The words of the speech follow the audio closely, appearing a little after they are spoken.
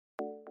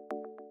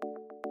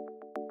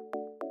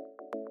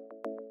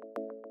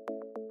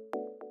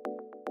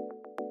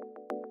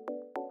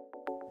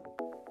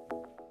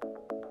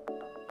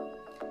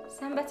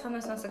Сайн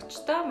байцгаана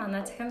сонсогчдоо.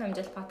 Манай Захин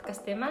хамжил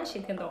подкастын маань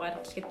шинэхэн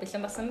дугаар эхлэхэд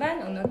бэлэн болсон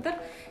байна. Өнөөдөр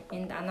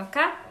энд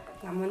Анука,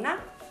 Ямуна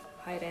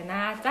хоёр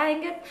байна. За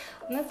ингээд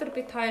өнөөдөр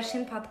бид хоёр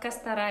шинэ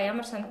подкастаараа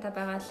ямар санаатай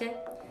байгаа лээ?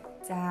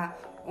 За,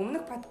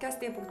 өмнөх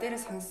подкастыг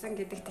бүгдээрээ сонссон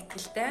гэдэгт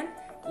итгэлтэй байна.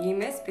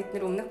 Иймээс бид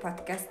нэр өмнөх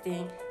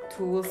подкастын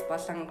tools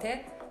болон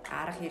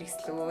арга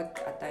хэрэгслүүд,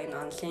 одоо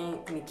энэ онлайн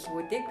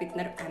мэдлгүүдийг бид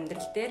нар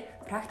амьдрал дээр,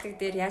 практик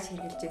дээр яаж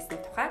хэрэгжилж байсан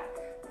тухай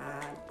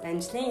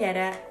амжилтын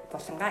яриа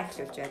болонгаа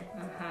эхлүүлж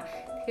байна.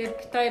 Тэгэхээр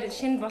бид хоёр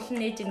шинэ болон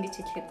нээж ин гэж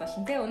хэлэхэд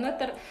болно те.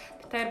 Өнөөдөр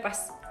бид хоёр бас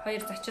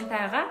хоёр зочинтой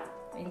байгаа.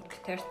 Энд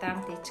бид хоёр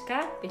таамт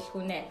ичка,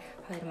 бэлгүүнээ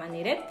хоёр маань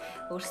ирээд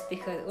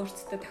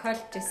өөрсдөө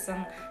тохиолдож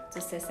исэн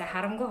зүйлсээс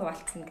харамгүй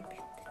хуваалцсан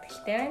гэдэгт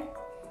итгэлтэй байна.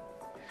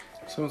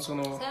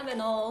 Сайн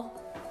байна уу?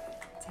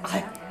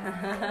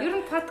 Ер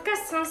нь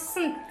подкаст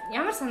сонссон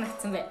ямар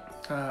санагдсан бэ?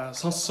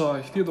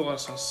 Сонссоо. Эхний дугаар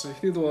сонссон.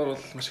 Эхний дугаар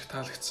бол маш их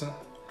таалагдсан.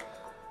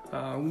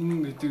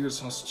 Өмнө хэдийгээр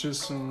сонсч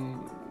байсан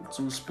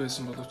зүйлс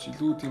байсан боловч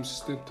илүү тийм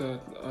системтэй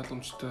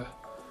ойлгомжтой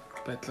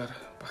байдлаар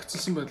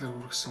багцлсан байдлаар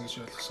хүргэсэн гэж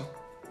ойлгосон.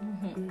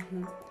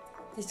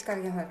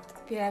 Ичкагийн хувьд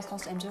PR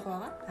сонс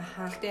амжиргаа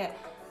байгаа. Гэхдээ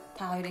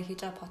та хоёрын хийж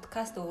байгаа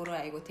подкаст өөрөө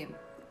айгу тийм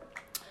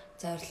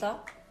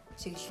зорилоо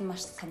чиглэл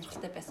маш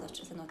сонирхолтой байсан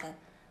учраас надад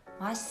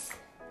маш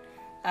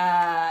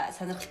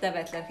сонирхолтой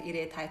байдлаар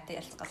ирээ таатай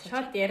ялцгаас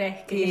шууд яриа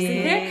их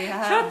гэсэн тийм.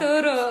 Шууд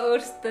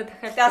өөрөөсөө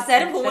дахиад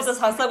зарим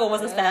хүмүүсээс сонсоогүй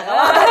хүмүүсээс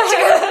байгаа.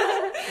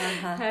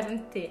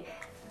 Харин тий.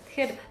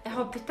 Тэгэхээр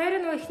яг бид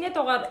хоёрын нөгөө эхний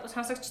дугаар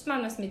сонсогчд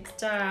маань бас мэдж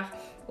байгаа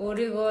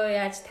өөрийгөө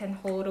яаж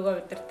таних,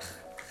 өөрийгөө удирдах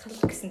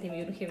гэсэн тийм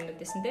ерөнхий юмнууд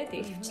байсан тий.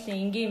 Тэгээ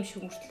хвчлэн энгийн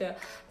шүмжлөө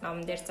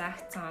номон дээр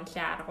заагдсан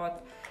онлын аргууд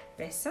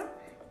байсан.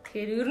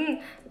 Тэгэхээр ер нь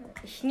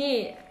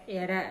эхний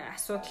яриа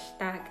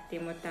асуудалтай гэдэг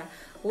юм уу да.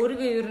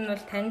 Өөрийгөө ер нь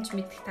бол таньж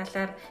мэдэх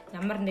талаар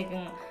ямар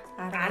нэгэн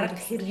арга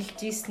хэрэгжилж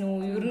ийсэн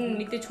үү? Ер нь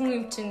мэдээж хүн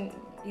юм чинь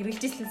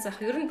эргэлжсэн л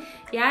заах. Ер нь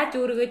яаж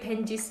өөрийгөө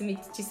таньж ийсэн,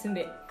 мэдчихсэн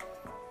бэ?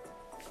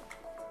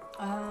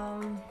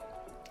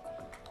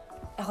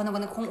 Яг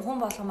нэг хүн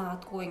болгоо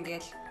магадгүй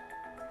ингээл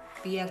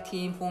би яг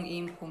тийм хүн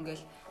ийм хүн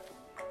гэл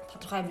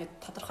тодорхой юмнууд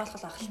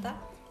тодорхойлох ах л та.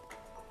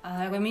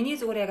 Яг миний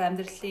зүгээр яг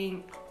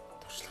амьдралын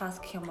туршлагаас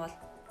гэх юм бол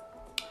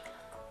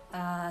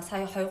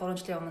сая 2-3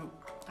 жилийн өмнө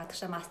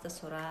гадагшаа мастер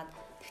сураад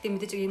гэхдээ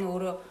мэдээж энэ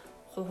өөрөө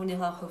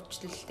хувийнхаа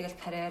хөгжил тэгэл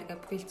карьер гэх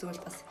бүхэл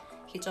зүйлд бас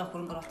хийж байгаа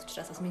хөрөнгө оруулалт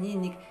учраас бас миний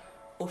нэг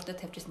өөртөө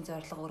тавьж ирсэн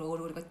зорилго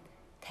өөрийгөө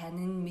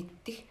танин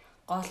мэддэг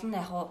гол нь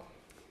яг хувь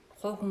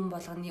хүн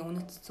болгоны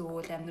үнэт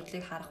зүйл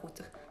амьдралыг харах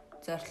үзэх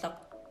зорилго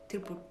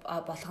тэр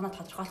болгоно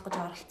тодорхойлох гэж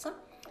оролцсон.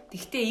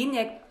 Гэхдээ энэ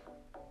яг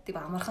тийм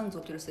амархан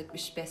зүйл юусоо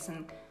биш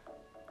байсан.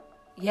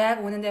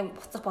 Яг үнэндээ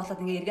буцах болоод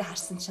ингээ эргээ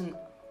харсан чинь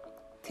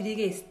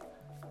тэрийгээ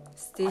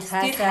стил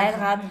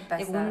хайгаад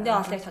яг үнэндээ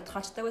олыг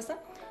тодорхойлцдаг байсан.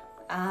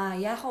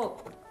 Яг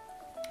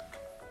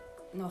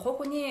нөх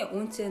хүний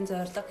үнцэн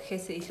зорилго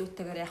гэхээс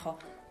илүүтэйгээр яг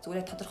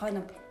зүгээр тодорхой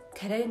нэг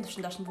карьерийн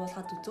түвшинд оршин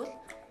буулгаад үзвэл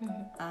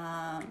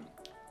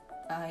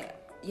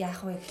яах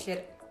вэ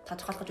гэхээр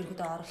тодорхойлох гэж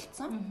ерөнхийдөө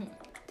оролцсон.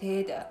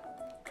 Тэгээд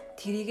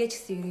тэрийгээ ч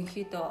гэсэн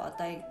ерөнхийдөө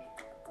одоо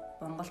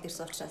Монголд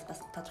ирсэн учраас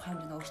бас тодорхой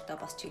хэмжээний өөртөө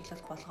бас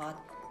чиглэл болгоод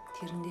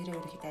тэрэн дээрээ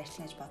ерөнхийдөө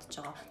ажиллана гэж бодож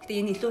байгаа. Гэтэ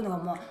энэ илүү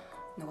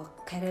нөгөө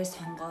карьер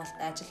сонголт,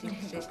 ажил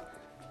эрхлэл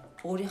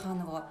өөрийнхөө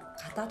нөгөө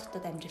гадаа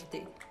дотоод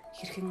амжилтыг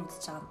хэрхэн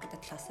үзэж байгаа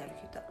гэдэг талаас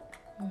ерөнхийдөө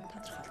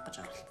тодорхойлох гэж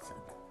оролцсон.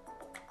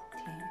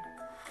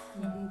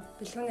 Тийм.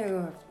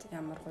 Бэлгүүнийгийн хувьд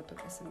ямар гоо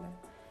байсан бэ?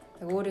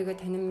 Яг өөрийгөө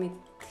танин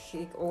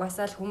мэдхийг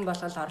угаасаа л хүн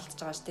болгоод оролцож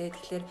байгаа шүү дээ.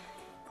 Тэгэхээр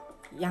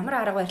ямар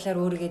арга барилаар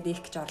өөрийгөө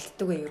дээх гэж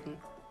оролддог вэ юу?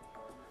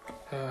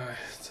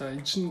 За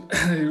энэ чинь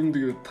ер нь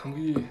тэгээд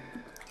хамгийн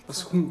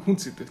бас хүн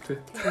зэдэ тий.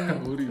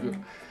 Өөрийгөө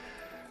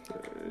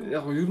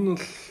яг ер нь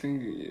бол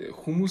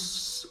хүмүүс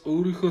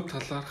өөрийнхөө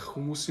талаарх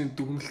хүмүүсийн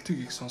дүгнэлтийг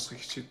их сонсох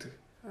хичээдэг.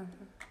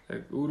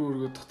 Яг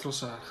өөрийгөө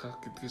дотроос харах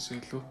гэдгээс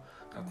илүү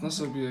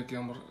гаднаасаа би яг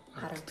ямар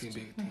харагддаг юм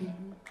бэ гэдэг.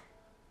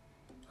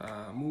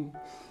 Мөн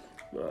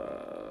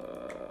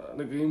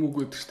нэг юм үг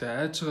гэдэг чинь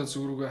айж байгаа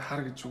зүрүүгээ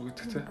хар гэж үг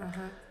гэдэг те.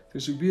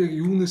 Тэр шиг би яг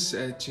юунаас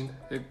айж байна?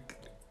 Яг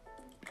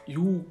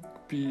юу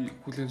би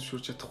хүлээн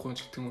зөвшөөрч чадахгүй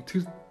ч гэдэг юм уу?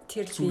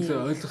 Тэр зүйлээ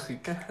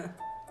ойлгохыг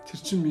тэр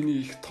чинь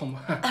миний их том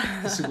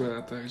хэсэг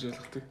байгаа даа гэж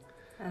ойлгодог.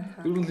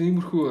 Ер нь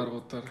иймэрхүү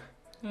аргуудаар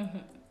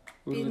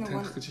өөрийгөө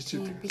таних гэж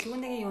хичээдэг.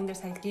 Бэлгүүнийгийн юун дээр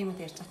сая геймүүд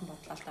ярьж байгаа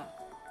бодлоо л доо.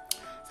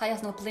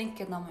 Саяас нөгөө Blink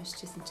гэдэг ном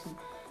уншижсэн чинь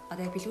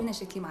одоо яг бэлгүүнээ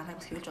шиг тийм аргыг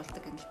бас хэрэгж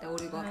болдог юм л да.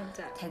 Өөрийгөө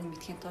тань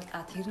мэдхийн тулд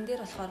тэрэн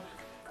дээр болохоор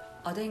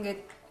одоо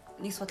ингээд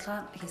нэг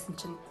судалгаа хийсэн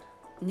чинь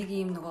нэг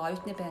ийм нөгөө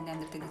оюутны байранд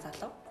амьдардаг нэг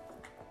залуу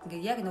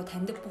ингээд яг нөгөө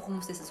таньдаг бүх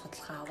хүмүүсээс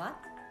судалгаа аваад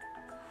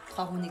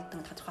тухайн хүнийг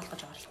тодорхойлох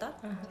гэж оролдоо.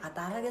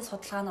 Дараагийн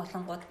судалгаа нь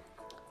болонгууд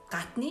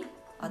гадны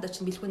одоо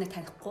чинь бэлгүүнийг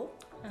танихгүй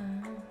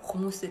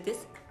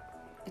хүмүүсээс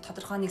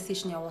тодорхой нэг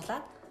сешн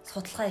явуулаад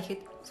судалгаа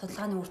хийхэд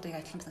судалгааны үр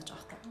дүныг адилхан байна гэж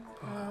байгаа байхгүй.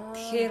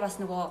 Тэгэхээр бас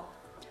нөгөө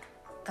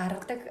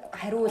гаргадаг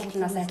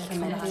хариултнаас адилхан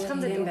байна.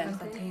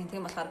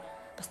 Тийм болохоор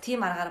бас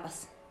тийм аргаар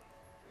бас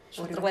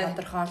өөрийгөө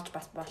тодорхойлж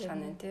бас болох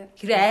нь тий.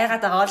 Хэрэг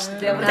айгаад байгаа л шүү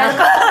дээ.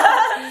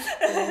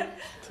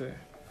 Тий.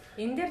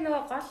 энэ дээр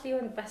нөгөө гол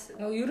юу нь бас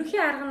нөгөө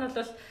ерөнхий арга нь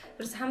бол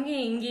ерөөс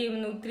хамгийн энгийн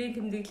юм өдрийн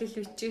тэмдэглэл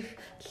бичих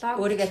лог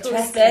өөрийгөө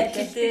track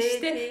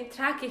хийхдээ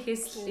track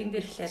хийхээс энэ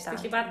дээр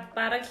хэлээд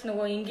бараг л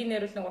нөгөө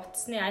энгийнээр бол нөгөө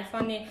утасны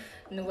iPhone-ы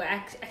нөгөө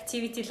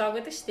activity log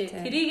гэдэг шүү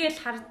дээ.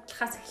 Тэрийгээл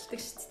харахаас эхэлдэг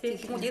шүү дээ.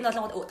 Тэгмэл энэ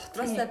болгоод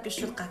дотроосоо биш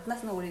бол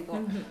гаднаас нь өөрийгөө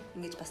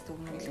ингэж бас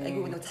дүгнэл.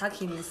 Айгүй нөгөө цаг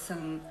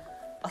хийнэсэн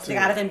бас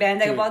нэг арга юм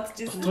байна гэж бодож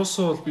ирсэн.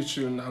 Дотроосоо бол би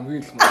чи юу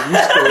хамгийн л мөн.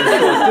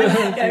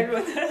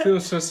 Айгүй. Тэр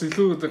учраас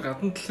илүү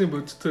гадна талын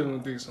бодиттой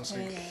юмуудыг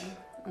сонсгоо.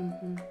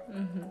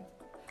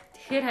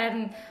 Тэгэхээр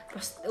харин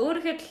бус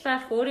өөрийнхөө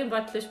талаарх өөрийн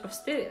бодол биш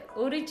бусдын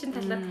өөрийн чинь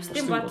талаар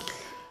бусдын бодол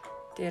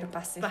дээр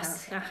бас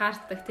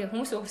анхаардаг. Тэгээ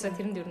хүмүүс уусаа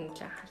тэрэн дээр нь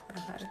л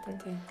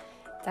анхаардаг тийм.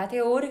 За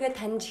тэгээ өөрийгөө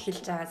таньж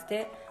эхэлж байгааз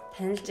тий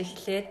танилж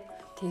эхлээд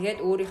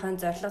тэгээд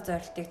өөрийнхөө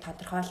зорилтыг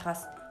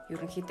тодорхойлохоос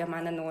ерөнхийдөө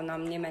манай нөгөө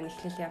номны маань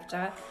эхлэл явж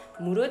байгаа.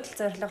 Мөрөөдөл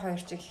зорилго хоёр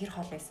чиг хэр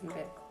хол байсан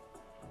бэ?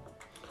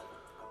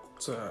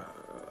 За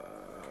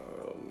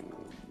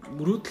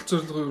мөрөөдөл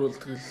зорилго хоёр бол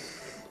тэгэл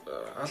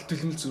алд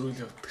дэлмэл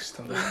зөрүүл явдаг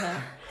шүү дээ.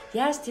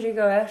 Яаж тэрийг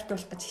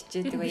ойртуулах гэж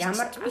хичээдэг вэ?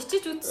 Ямар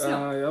бичиж үзсэн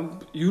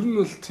үү? Ер нь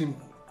бол тийм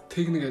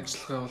техник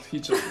ажиллагаа бол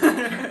хийж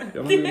байгаа.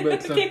 Ямар нэгэн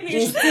байдлаар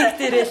инстинкт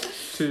дээрээ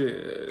тий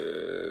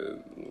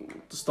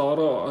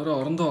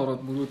орондоо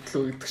ороод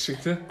мөрөөдлөө гэдэг шиг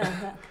тий.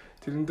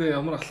 Тэрэндээ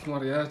ямар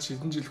алхмаар яаж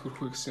хэдэн жил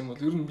хүрэх вэ гэсэн юм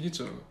бол ер нь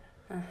хийж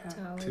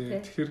байгаа.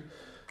 Тэгэхээр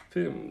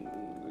тийм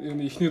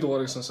энэ ихний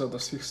дугаарыг сонсоод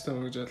бас их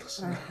систем гэж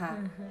ойлгосон.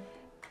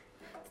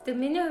 Тэгээ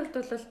миний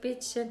хувьд бол би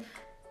жишээ нь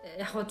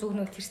яг хоо зүг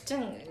нөө тэр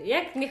чин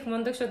яг нэг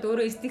мундаг шууд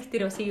өөрөө инстинкт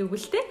дээр бас хийгээгүй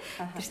л те.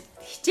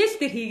 Хичээл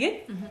дээр хийгээд.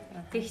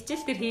 Тэгээ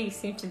хичээл дээр хий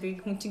гэсэн юм чинь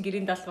тэгээ хүн чин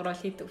гэрийн даалгавар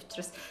хийдэг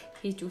учраас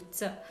хийж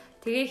үтсэн.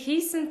 Тэгээ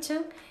хийсэн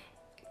чин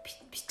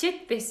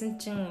бичээд байсан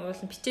чин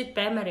уул бичээд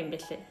баймаар юм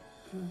байлээ.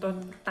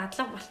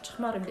 Дадлага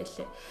болчихмоор юм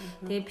байлээ.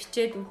 Тэгээ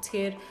бичээд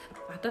үзэхээр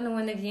одоо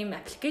нөгөө нэг ийм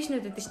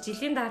аппликейшнүүд гэдэг чинь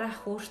жилийн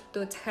дараах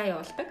өөртөө захиа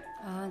явуулдаг.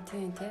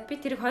 Тийм тий. Би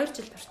тэрийг 2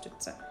 жил турч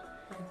үзсэн.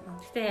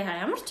 Гэтэ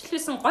ямар ч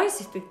хэлсэн гоё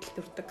сэтгэл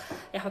төрдөг.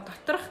 Яг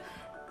доторх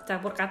за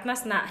бүр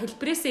гаднаас нь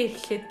хэлбэрээсээ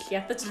эхлээд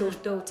ядаж л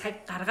өөртөө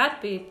цаг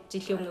гаргаад би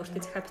жилийн өмнө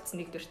өөртөө захиа бичсэн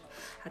нэгдүгürt.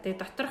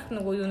 Тэгээ доторх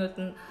нөгөө юунууд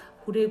нь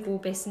хүрээгүй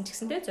байсан ч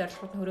гэсэндээ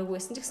зорилгууд нь хүрээгүй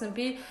байсан ч гэсэн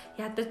би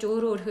ядаж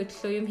өөрөө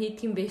төлөө юм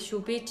хийдэг юм биш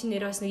үү? Би чи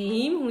нэр бас нэг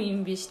ийм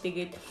хүн юм биш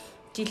тэгээд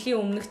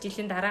жилийн өмнөх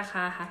жилийн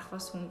дараахаа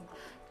харахаас хүн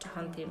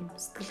жоохон тийм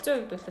сэтгэл зүйн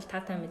хувьд бол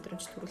таатай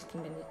мэдрэмж төрүүлдэг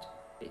юм байна гэж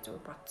би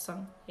зөв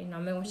бодсон. Энэ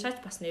номыг уншаач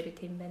бас нэрээ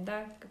тийм байна да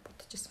гэж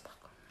бодож ирсэн баг.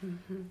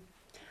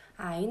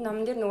 Энэ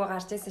ном дээр нөгөө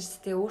гарч ирсэн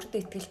шүү дээ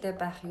өөртөө итгэлтэй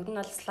байх ер нь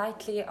бол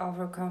slightly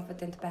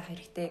overconfident байх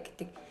хэрэгтэй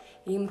гэдэг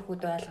иймэрхүү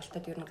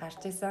ойлголтод ер нь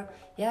гарч ирсэн.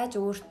 Яаж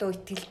өөртөө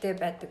итгэлтэй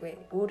байдаг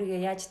вэ? Өөрийгөө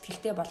яаж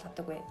итгэлтэй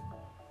болгодог вэ?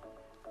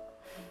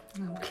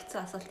 Хэцүү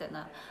асуулт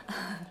байна.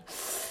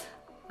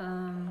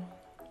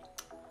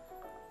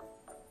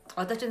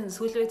 Одоо чинь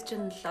сүүлийн үед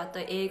чинь л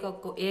одоо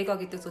эго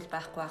гэдэг зүйл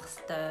байхгүй байх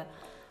хэвээр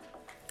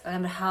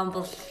амар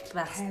humble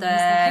байх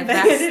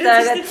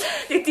хэвээр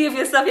гэдэг тийм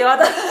философи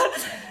яваад.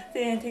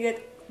 Тэгээд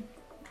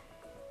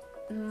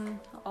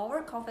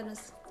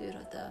overconfidence дээр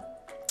одоо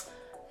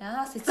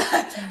яас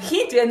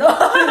хит вэ нөө.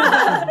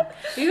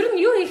 Ер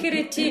нь юу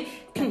хийхээрээ чи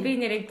би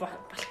нэрийг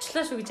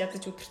болчлаа шүү гэж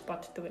ядаж өдөрт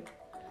боддог вэ?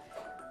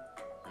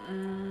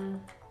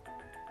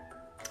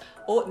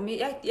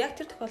 Яг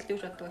тэр тохиолдолд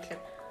юу боддог вэ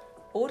гэхээр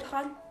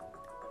өөрийнхөө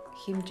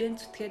хэмжээнд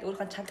зүтгээд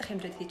өөрийнхөө чадах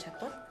хэмжээнд хийж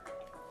чадвал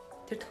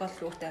тэр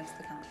тохиолдолд өөртөө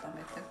амьсдаг хангалуун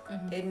байдаг.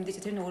 Тэгээд мэдээж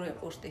тэр нь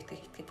өөртөө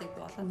итгэдэг би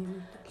болоо.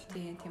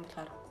 Тийм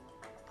болохоор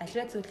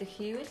аливаа зүйлийг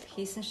хийвэл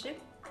хийсэн шиг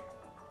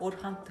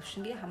өөрийнхөө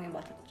төвшингийн хамгийн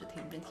боломжтой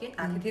хэмжээнд хийн.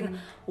 Тэр нь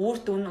өөр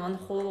дүн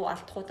унах уу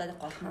алдахуудаа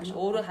гол нь биш.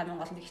 Өөрөө хамгийн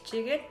гол нь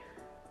хичээгээд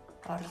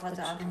орлогоо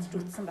заавал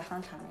зүтсэн байх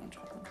нь хамгийн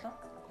чухал юм лөө.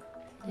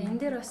 Энэ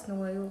дээр бас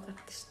нөгөө юу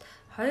гадаг шүү дээ.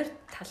 Хоёр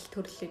тал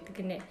төрлөдөг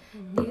гинэ.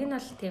 Нэг нь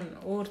бол тийм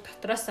өөр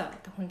дотроос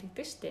одоо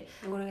хүндэгдэг шүү дээ.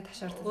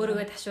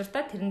 Өөрийгөө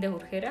ташуурдаа тэрэндээ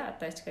хүрэхээрээ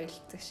одоо ичгээ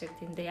хэлцэх шиг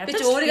тэндээ ядаж. Би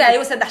ч өөрийгөө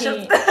аюусаа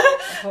ташуурдаа.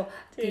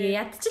 Тэгээ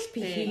ядаж л би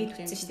хийгээд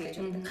үзсэн шүү дээ гэж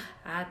боддог.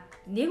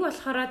 Нэг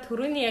болохоор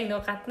төрөний яг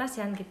нөгөө гаднаас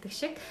яана гэдэг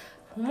шиг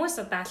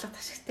хүмүүс одоо алга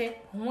ташигтэй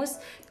хүмүүс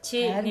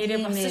чи нэрээ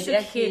болсон шүү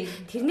гэхээр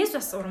тэрнээс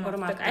бас урам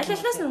авдаг. Аль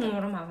алнаас нь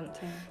урам авна.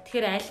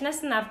 Тэгэхээр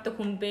альнаас нь авдаг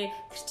хүн бэ?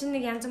 Тэр чинь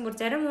нэг янз бүр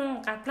зарим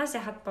хүн гаднаас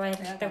яхад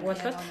баяртай бол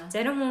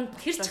зарим хүн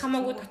тэр ч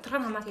хамаагүй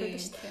тодорхой хамаатай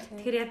байдаг шүү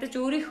дээ. Тэгэхээр ядаж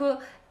өөрийнхөө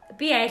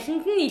би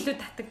алинд нь илүү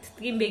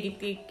татагддаг юм бэ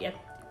гэдгийг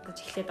ядаж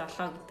эхлээд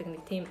олоо гэдэг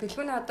нэг тийм.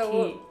 Бэлгүүний одоо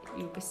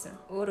юу байсан?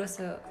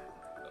 Өөрөөсөө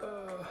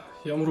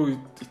ямар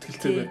үед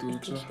итгэлтэй байдаг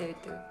гэж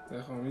байна.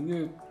 Яг нь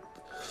миний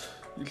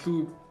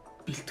илүү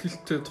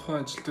бэлтгэлтэй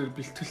тухайн ажил дээр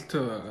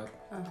бэлтгэлтэй байгаад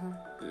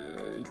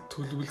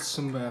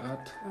төлөвлөсөн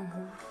байгаад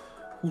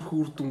хүрх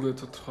үр дүнгээ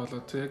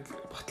тодорхойлоод яг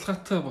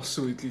баталгаатай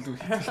болсон үед илүү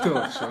хэтгэлтэй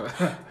байна шүү.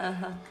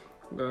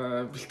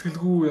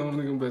 Бэлтгэлгүй ямар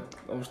нэгэн байд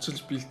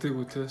урчилж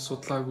бэлдээгүй те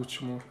судлаагүй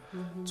ч юм уу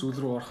зүйл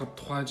рүү ороход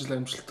тухайн ажил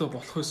амжилттай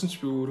болох байсан ч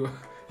би өөрөө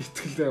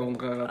итгэлээ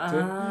унгаагаад те.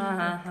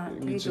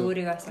 Тэгээд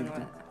өөрийгөө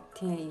асуугаа.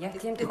 Тийм яг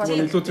тийм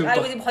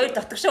айгүй хоёр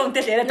дотгошоо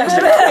үнтэй л яриад байгаа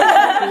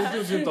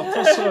шүү. Тийм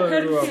дотгошоо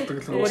юу авдаг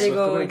л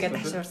өөрийгөө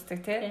ташуурдаг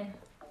тий.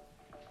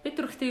 Бид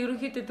түрхтээ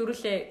ерөнхийдөө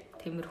дөрүлээ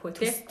Тиймэрхүү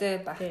тий. Төстэй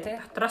баг тий.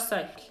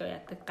 Дотроосоо ихлөө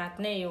яадаг.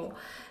 Гадны юу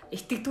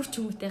итгэдүр ч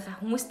юм uuтэйгаа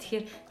хүмүүс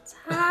тэгэхээр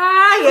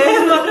цаа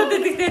гэж бодоод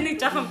идэгтэй нэг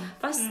жоохон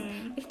бас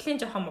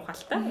ихтлийн жоохон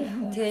мухалтай.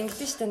 Тэг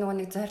ингэдэж штэ нөгөө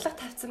нэг зориг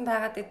тавьсан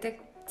байгаад идэг.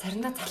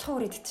 Заримдаа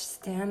залхуу өрөөд идэж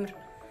штэ амар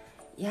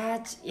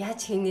яаж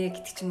хийнэ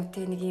гэдэг ч юм уу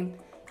те нэг юм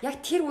яг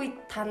тэр үед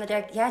та нар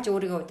яг яаж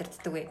өөрийгөө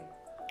удирддаг вэ?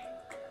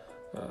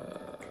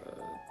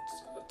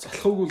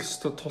 Залхууг л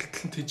өстой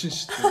тултал нь тийжэн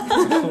шүү дээ.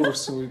 Залхуу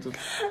өрсөн үед бол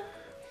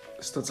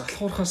өстой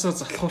залхуурхасаа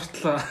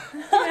залхууртлаа.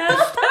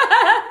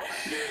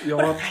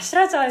 Яваад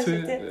хашрааж байгаа юм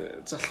шиг тий.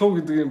 Залхуу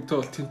гэдэг юмтай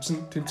бол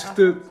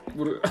тэмцэхтэй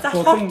бүр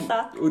болон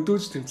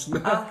өдөөж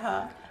тэмцэнэ.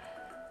 Ааха.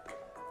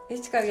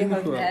 Ичгагийн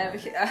хувьд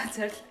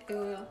зориг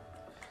юу.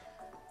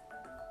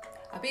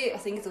 Би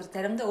бас ингэ зүгээр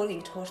заримдаа өөрөө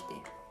ингэж хууртай.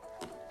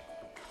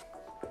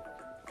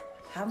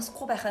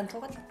 Харамсахгүй байхын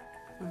тулд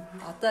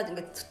одоо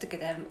ингэ зүтг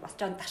гэдэг аим бас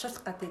жоон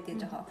ташуулах гэдэг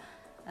тийм жоохон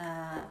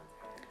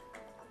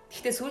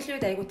гэхдээ сүүлийн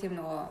үед айгу тийм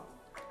нөгөө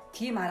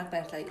тим арга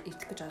барилаа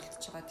ивдэх гэж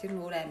оролдож байгаа. Тэр нь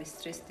өөрөө аим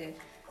стресстэй.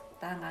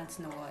 Даан ганц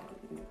нөгөө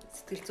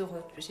сэтгэл зүйн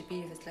хувьд биш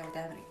би фэслэгүүд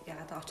аим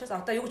ягаад байгаа учраас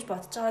одоо юу гэж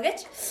бодож байгаа гэж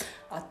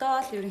одоо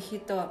л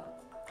ерөнхийдөө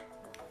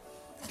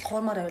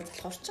залхуурмаар байвал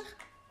залхуурч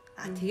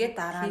байгаа. Тэгээд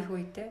дараа хийх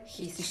үедээ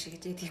хийсэн шиг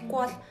гэж. Тэгэхгүй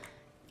бол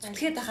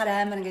зүтгээд ахаар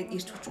амар ингээд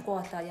ирч хүчгүй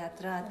болоо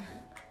ядраад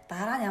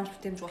дараа нь ямар ч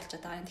бүтэмж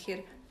болчиход байгаа юм.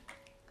 Тэгэхээр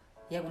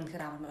яг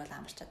үнэхээр амар бол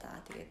амарчаад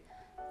байгаа. Тэгээд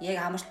яг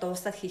амарч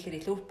дуусаад хийхээр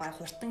илүү баг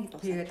хурдан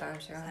дуусаад хийгээд байгаа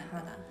юм шиг аа.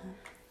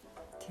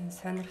 Тийм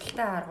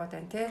сонирхолтой аргууд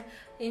байна тий.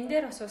 Энэ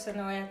дээр бас уусаа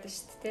нөгөө яадаг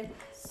шүү дээ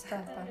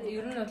тий.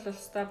 Ер нь бол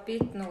өстой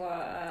бит нөгөө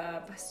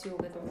бас юу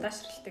гэдэг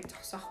удаашралтыг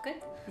зогсоох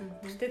гэдэг.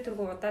 Тэртээ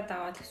тэргүй удаад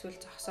аваад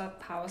эсвэл зогсоод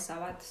пауз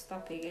аваад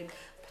стоп хийгээд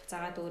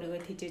буцаагаад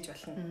өөрийгөө тижээж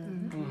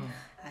болно.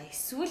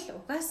 Эсвэл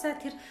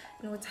угаасаа тэр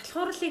нөгөө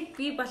залхуурлыг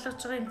бий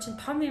болгож байгаа юм чинь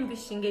том юм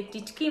биш ингээд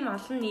жижиг юм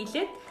олон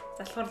нийлээд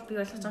залхуурл бий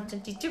болгож байгаа юм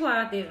чинь жижиг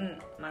байгаад ирнэ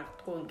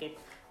магадгүй ингээд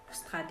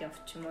устгаад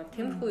явчих юм уу.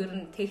 Тиймэрхүү ер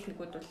нь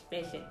техникүүд бол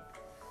байлээ.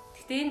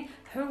 Гэхдээ энэ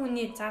хувь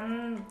хүний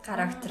зан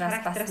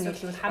характераас бас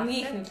нөлөөлөх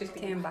хамгийн их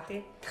нөлөөлдөг юм ба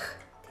тий.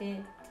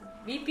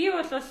 Би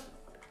бол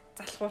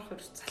залхуурах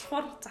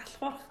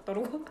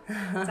дурггүй.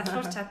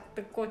 Залхуурч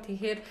чаддаггүй.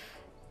 Тэгэхээр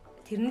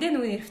тэрэндээ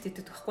нөгөө нэрвт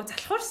идэв байхгүй.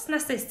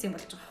 Залхуурснаасаа эссэн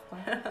болж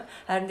байгаа байхгүй.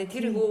 Харин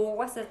тэр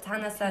угаасаа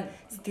цаанаасаа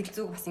сэтгэл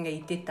зүг бас ингээ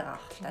идээд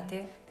байгаа хэл та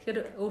тий.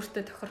 Тэгэхээр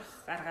өөртөө тохирох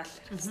аргаал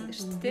хэрэгсэн дээ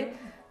шүү дээ.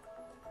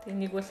 Тэгээ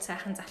нэг бол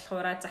сайхан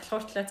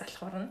залхууртлаа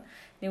залхуурна.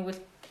 Нэг бол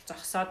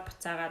зогсоод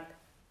буцаагаад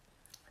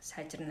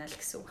сайжирнаа л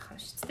гэсэн үг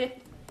байна шүү дээ.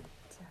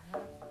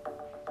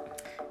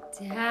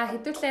 За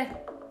хэдүүлээ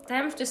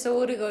таймчаас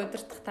өөрийгөө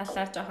удирдах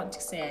талаар жоохон ч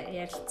гэсэн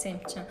ярилцсан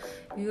юм чинь.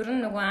 Ер нь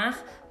нөгөө анх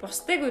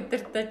бусдыг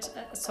удирдах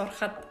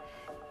сурахад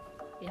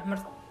ямар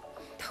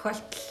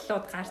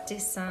тохиолдлууд гарч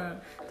исэн.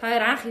 Та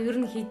хоёр анх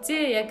ер нь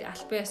хизээ яг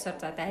албан ёсоор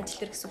за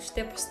ажил хэрэг гэсэн үг шүү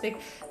дээ. Бусдыг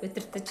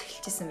удирдах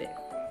эхэлчихсэн бэ.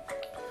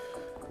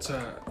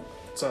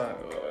 За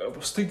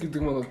бусдыг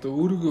гэдэг нь одоо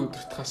өөрийгөө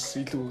удирдахаас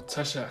илүү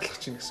цаашаа алхах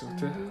чинь гэсэн үг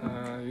тийм.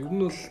 Ер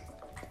нь бол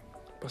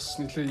бас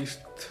нэлээ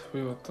эрт би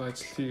одоо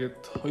ажил хийгээд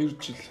 2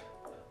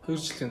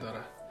 жилийн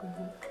дараа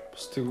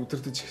бусдыг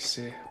удирдах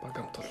эхэлсэн баг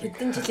амт толыг.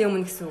 Хэдэн жилийн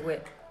өмнө гэсэн үг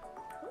вэ?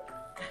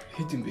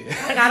 Хэд юм бэ?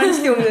 10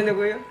 жилийн өмнө нэг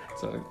үү?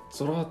 За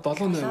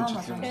 7-8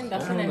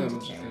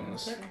 жилийн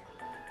өмнөөс.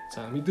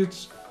 За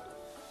мэдээж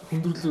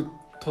хүндрэлүүд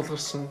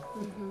тулгарсан.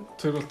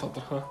 Тэр бол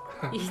тодорхой.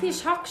 Эхний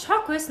шок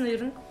байсан нь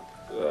ер нь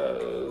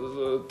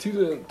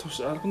тэр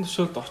албан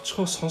тушаалд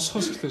очихоо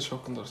сонсохоос эхлээд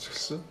шоконд орж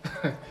ирсэн.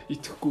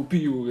 Итгэхгүй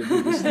би юу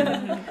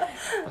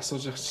гэдэг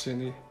асууж явах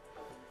жишээний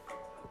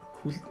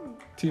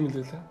тийм л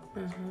байлаа.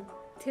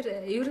 Тэр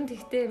ер нь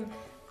тэгтээ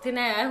тэр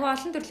айгүй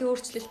олон төрлийн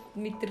өөрчлөлт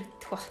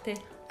мэдрэгдэх бах те.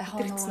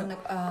 Яг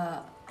нэг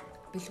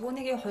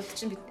бэлгүүнийгийн хувьд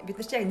чинь бид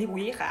нар чинь яг нэг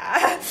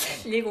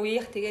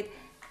үеийнх тэгээд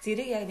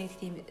зэрэг яг нэг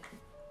тийм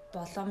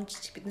боломж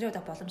бидний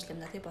удаа боломж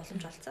юм да тий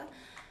боломж олцсон.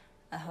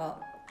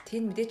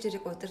 Тийм мэдээж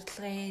зэрэг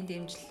удирдлагын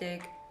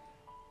дэмжлэг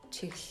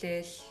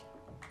чиглэл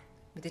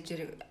мэдээж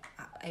зэрэг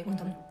айгуу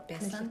том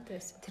байсан.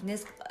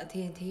 Тэрнээс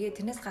тийм тэгээ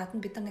тэрнээс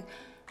гадна бид нар нэг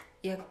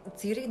яг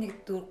зэрэг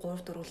нэг 3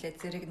 дөрвөлээ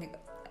зэрэг нэг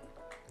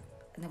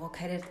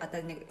карьер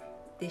одоо нэг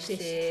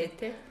дэвшлээ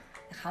тий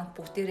хамт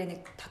бүгдээрээ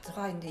нэг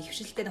тодорхой энэ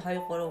хөвшилтэй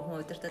 2-3 хүн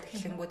удирдах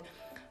эхлэнгүүд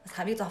бас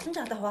хамгийн зовлон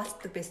жаалаа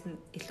хуваалцдаг байсан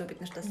илүү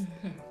бид нарт бас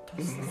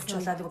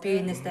тусалаад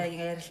би энэстэй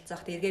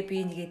ярилцах тэргээ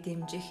би нэгээ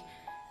дэмжих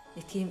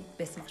нэг тийм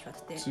байсан гэж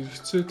боддтой.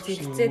 Зэрэгцээд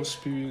хүмүүс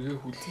бивигээ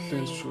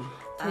хүлээн зөвшөөрөх.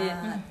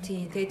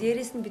 Тийм. Тэгээ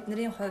дээрэс нь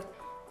бидний хувьд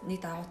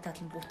нэг давуу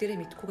тал нь бүгдээрээ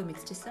мэдхгүйгээ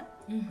мэдчихсэн.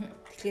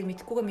 Тэгэхээр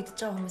мэдхгүйгээ мэдж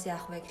байгаа хүмүүс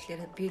яах вэ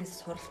гэхээр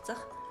биенээс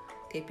суралцах.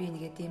 Тэгээ би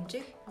нэгээ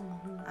дэмжих.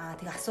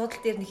 Тэгээ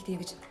асуудал дээр нэг тийм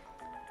гэж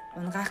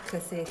унгаах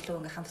гэхээсээ илүү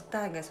ингээ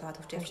хамтдаа ингээ суугаад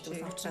хөвч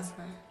явчихсан учраас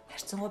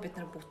харьцангуй бид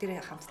нар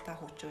бүгдээрээ хамтдаа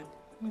хөгжөөд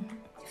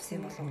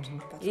явсан болов гэж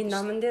бодлоо. Энэ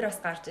номон дээр бас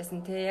гарч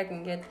ирсэн те яг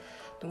ингээд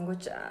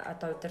дөнгөж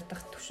одоо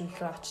удирдах төвшөнд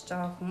рүү очиж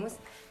байгаа хүмүүс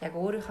яг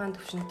өөрийнхөө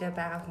төвшөнтэй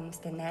байгаа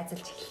хүмүүстэй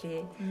найзалж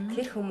эхлэе.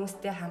 Тэр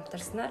хүмүүстэй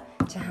хамтарснаар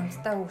чи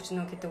хамтдаа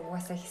хөгжнө гэдэг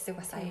угаасаа хэсэг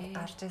бас аяг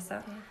гарч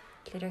ирсэн.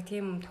 Тэр яг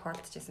тийм юм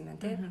тохиолдож байсан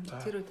байна тий.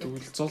 Тэр үед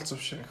тэгвэл зол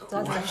завшаа.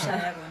 зол завшаа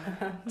яг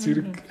үнэ.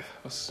 Зэрэг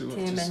бас юу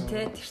тийм байна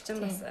тий. Тэр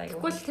чинь бас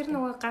Тэгвэл тэр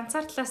нөгөө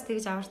ганцаар талаас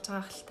тэгж аварж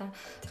байгаа хэл та.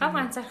 Гав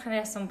ганцаархан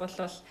яасан бол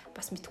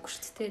бас мэдэхгүй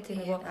шүү дээ. Тэр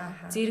нөгөө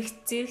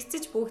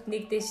зэрэгцэж бүгд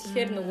нэг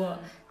дэвшлэхээр нөгөө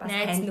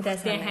найз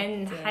нөхдөй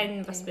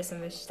хань бас байсан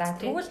байж шүү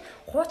дээ. Тэгвэл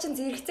хуучин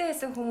зэрэгцээ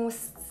байсан хүмүүс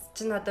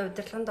чинь одоо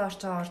удирдлаганд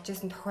орж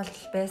исэн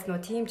тохиолдол байсан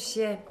уу? Тийм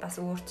жишээ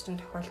бас өөрт чинь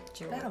тохиолдож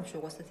юу? Байгаа юм шүү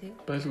угаасаа тий.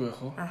 байлгүй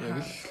яах вэ?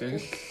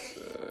 Яг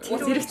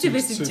л зэрэгцээ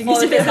байсан чинь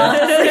гэж байсан.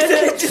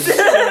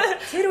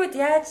 Тэр үед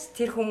яаж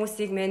тэр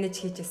хүмүүсийг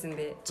менеж хийжсэн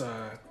бэ?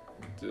 за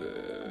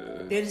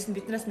Дээрээс нь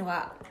биднээс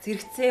нөгөө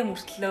зэрэгцээ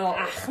мөртлөө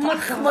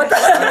Ахмад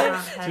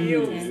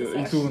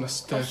илүү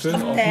настай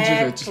тийм олон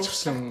жил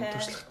ажиллажсэн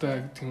туршлагатай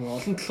гэдэг юм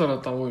олон талаараа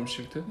давуу юм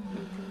шиг тийм.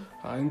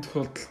 Энэ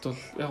тохиолдолд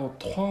бол яг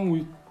тухайн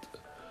үед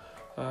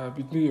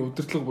бидний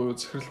удирдлага буюу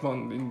захирал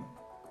маань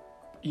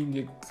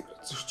энэ яг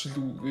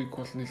зөрчилүүдийг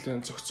бол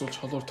нэлээд зохицуулж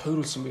холоор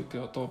тойруулсан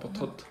байдаг одоо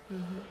бодоход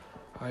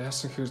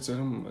яасан хэр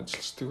зарим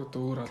ажилчдыг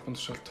одоо өөр албан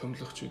тушаалд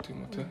томилох ч гэдэг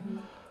юм уу тийм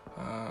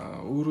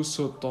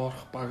өөрөөсөө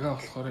доорх багаа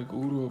болохоор яг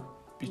өөрөө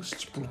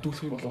бичиж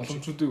бүрдүүлэх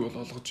боломжуудыг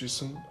бол олгож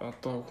исэн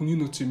одоо хүний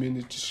нөөцийн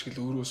менежер шиг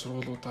л өөрөө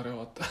сургуулиудаар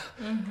яваад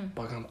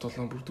баг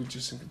хамтуулан бүрдүүлж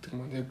исэн гэдэг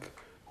маань яг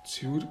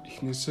цэвэр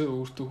ихнээсээ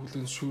өөртөө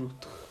хүлээн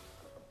зөвшөөрөгдөх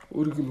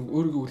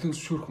өөрийгөө хүлээн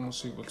зөвшөөрөх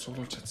хүмүүсийг бол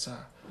суулгаж чадсан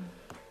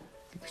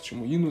гэдэг ч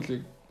юм уу энэ бол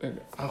яг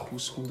анх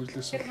үс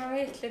хүндрэлээс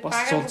бас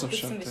зол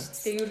завшаа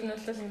тийм ер нь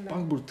бол юм байна.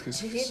 баг бүрдэхээс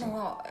тэгээ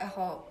нөгөө яг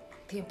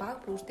тийм баг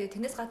бүрдээ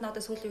тэрнээс гадна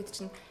одоо сүүлийн үед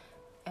чинь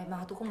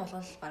магадгүй хүн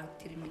болгол баг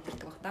тэр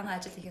мэдэрдэг баг. Дан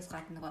ажил хийхээс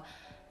гадна нөгөө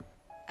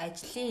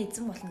ажлын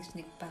эзэн болно гэж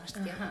нэг байгаа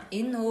шүү дээ.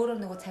 Энэ өөрөө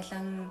нөгөө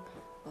цалин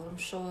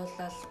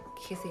урамшуулал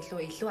гэхээс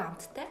илүү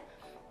амттай.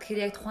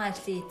 Тэгэхээр яг тухайн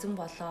ажлын эзэн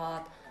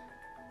болоод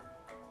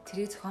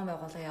тэрийг зохион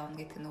байгуулалт явна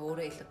гэдэг нь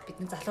өөрөө илүү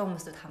бидний залуу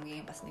хүмүүстүүд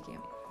хамгийн бас нэг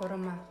юм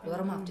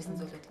урам авч ирсэн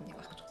зүйлүүд нэг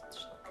байх гэж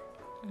бодож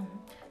байна.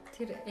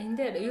 Тэр энэ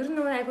дээр ер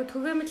нь айгу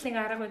түгээмэл нэг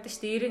арга байдаг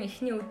шүү дээ.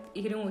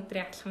 90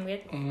 өдрийн алхам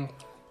гэдэг.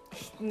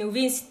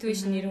 Новин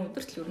ситүэйшн 90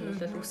 өдөрт л ер нь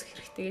бол үүсэх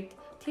хэрэгтэй гэдэг.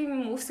 Тийм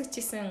юм үүсгэж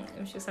исэн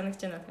юм шиг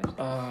санагдаж байна тийм.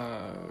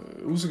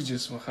 Үүсгэж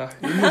исэн баха.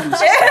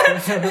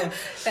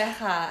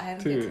 Байха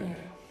харин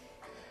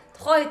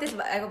тухайн үед л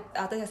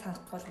одоо яг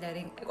санахгүй бол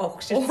нарийн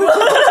өгш.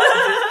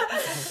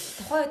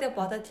 Тухайн үед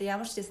бодоод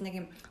ямар ч гэсэн нэг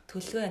юм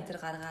төлгөө энэ төр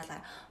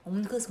гаргаалаа.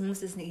 Өмнөхөөс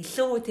хүмүүсээс нэг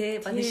илүү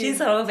те бас шин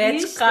саруу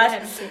байж гал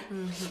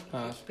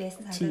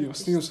байсан санагдав. Тийм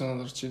бас нэг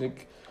санаад орж нэг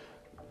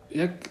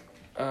яг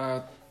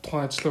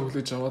тухайн ажлаа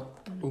хүлээж аваад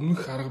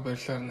өмнөх арга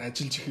барилаар нь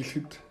ажиллаж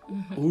эхлэхэд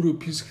өөрөө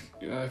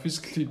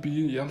физикли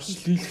бие ямар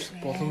ч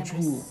лийлэх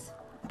боломжгүй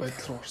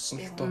байдал руу орсон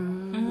л доо.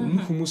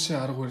 Өмнөх хүмүүсийн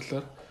арга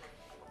барилаар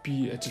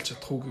би ажиллаж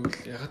чадах уу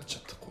гэвэл ягаад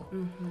чадахгүй.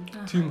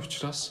 Тийм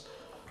учраас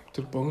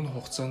тэр богино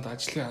хугацаанд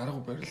ажлын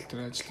арга барил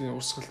тэр ажлын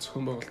урсгал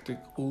зохион байгуулалтыг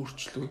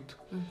өөрчлөөд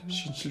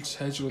шинжилж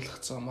сайжруулах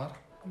замаар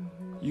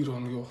 90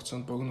 хоногийн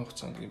хугацаанд богино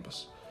хугацаанд юм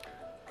бас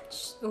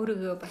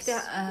өөрийгөө бас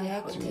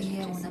яг тийм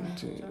яг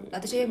үнэ.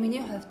 Одоо чи яг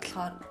миний хувьд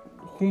болохоор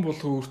хүн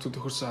болгоо өөртөө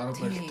тохирсон арга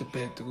барилтай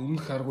байдаг.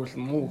 Өмнөх арга барил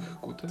нь муу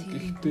гэхгүй тийм.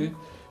 Гэхдээ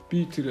би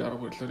тэр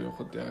арга барилаар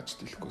явхад яаж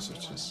дэлгэхгүйс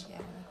учраас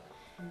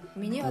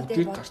миний хувьд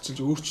яг гарчилж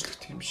өөрчлөх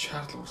тийм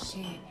шаардлага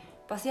үүссэн.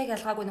 Бас яг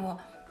ялгаагүй нөгөө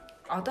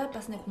одоо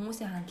бас нэг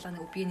хүмүүсийн хандлага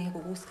нэг би нэг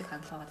өгөөсгөх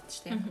хандлага байдаг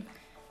ч тийм.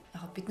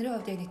 Яг бидний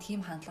хувьд яг нэг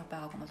тийм хандлага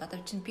байгаагүй юм бол одоо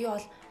чинь би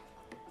бол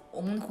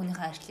өмнөх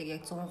хүнийхээ ажлыг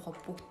яг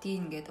 100% бүгдийг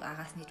ингээд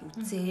агаас нэж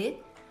үзээд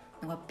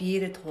нөгөө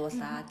биеэд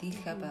туулаад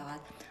дийлхэ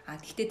байгаад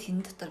гэхдээ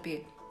тэн дотор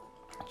би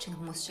чинь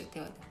хүмүүс шиг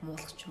тийм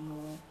муулах ч юм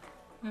уу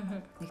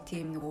нэг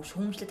тийм нөгөө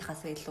шүүмжлэх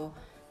хасаа илүү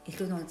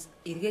нөгөө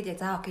эргээд яг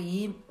заа окей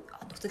ийм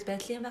нөхцөл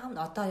байдал юм байгаа юм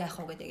одоо яах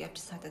вэ гэдэг явж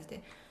санагдаад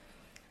тийм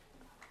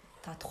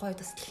та тухайд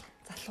бас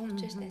залуу юм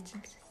чинь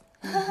чинь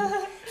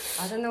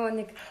одоо нөгөө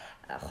нэг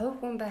хувь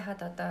хүн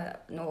байхад одоо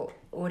нөгөө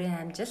өөрийн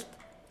амжилт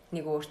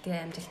нэг өөртөө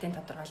амжилтын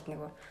тодорхойлт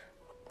нэг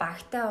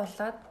багтай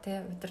болоод тий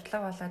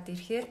удирдлага болоод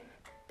ирэхээр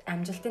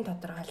амжилтын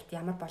тодорхойлт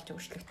ямар болж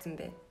өөрчлөгдсөн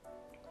бэ?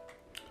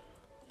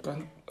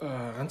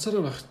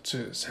 Ганцаараа байх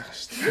чи сайхан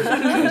шүү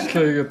дээ.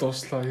 Ажлаа хийгээд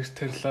дууслаа, эрт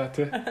тарилаа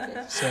тий.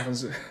 Сайхан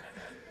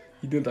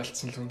идээд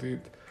алдсан л юм.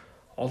 Тэгээд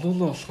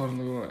олоолаа болохоор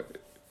нөгөө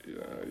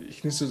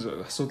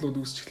эхнээсээ асуудлууд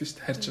үүсчихлээ шүү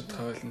дээ. Харж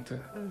чадхаа байлна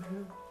тий.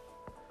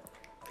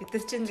 Бид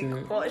нар чинь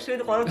нэг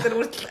шүүд 3 дээр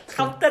үртэл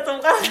хамтаа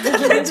зунгаа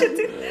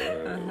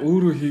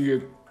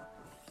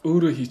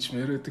өөрөө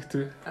хийчмээр байдаг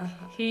тий.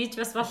 Хийж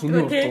бас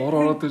болтгоо тий. Доор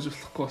ороод иж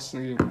болохгүй бас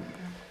нэг юм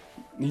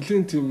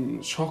нилийн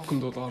тийм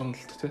шоконд бол орно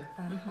л тий.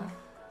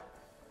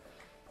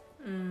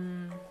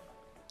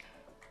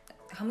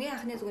 Хамгийн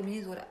анхны зүгээр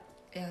миний зүгээр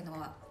яг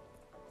нөгөө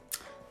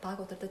баг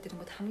удирдах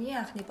гэрэнгүүт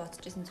хамгийн анхны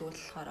бодож исэн зүйл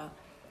болохоор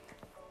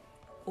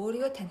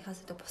өөрийгөө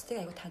танихаас илүү бусдыг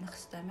аягүй таних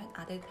хэрэгтэй байна.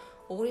 Тэгээд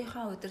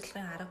өөрийнхөө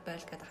удирдлагын арга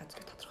барил гэдэг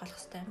хажууд тодорхойлох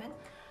хэрэгтэй байна.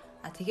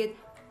 Тэгээд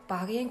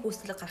багийн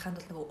гүйцэтгэл гаргаханд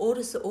бол нөгөө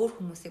өөрөөсөө өөр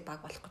хүмүүсийг баг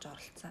болох гэж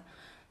оролцсон.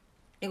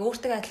 Яг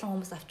өөртөө адилхан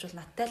хүмүүс авчвал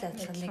надтай л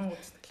адилхан нэг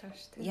гүйцэтгэлээ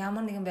шүү дээ.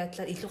 Ямар нэгэн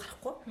байдлаар илүү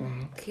гарахгүй.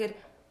 Тэгэхээр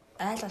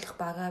айл болох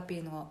багаа би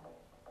нөгөө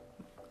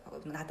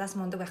надаас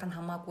мундаг байх нь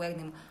хамаагүй яг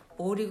нэг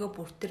өөрийгөө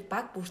бүртэр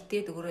баг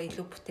бүртээд өөрөө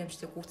илүү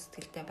бүтээмжтэй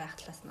гүйцэтгэлтэй байх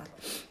талаас нь бол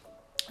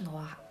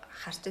нөгөө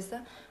харж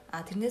байсан.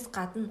 Тэрнээс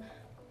гадна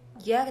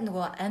яг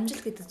нөгөө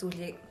амжилт гэдэг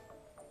зүйлийг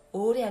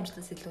өөрийн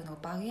амжилтаас илүү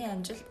нөгөө багийн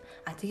амжилт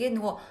тэгээ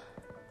нөгөө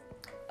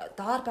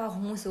доор байгаа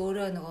хүмүүс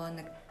өөрөө нөгөө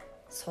нэг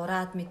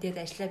сураад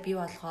мэдээд ажиллаа бий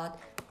болгоод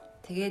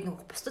тэгээд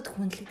нөгөө бусдад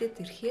хүндлэгдээд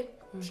ирэхээр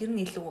тэр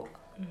нь илүү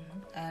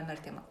амар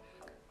тийм үү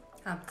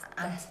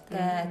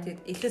амттай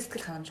тэгээд илүү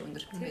сэтгэл ханамж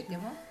өндөр байт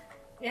юм уу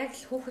яг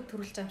л хүүхэд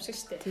төрүүлж байгаа юм шиг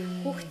шүү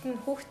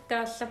дээ. Хүүхэдтэй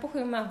боллоо бүх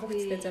юм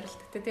хүүхэдтэй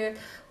зориулдаг. Тэгээд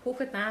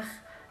хүүхэд анх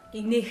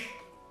инех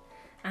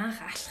анх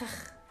алхах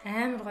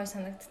амар гой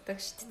санагддаг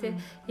шүү дээ.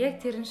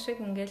 Яг тэрэн шиг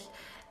ингээл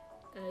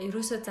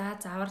ерөөсөө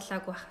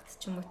зааварлаагүй байхад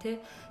ч юм уу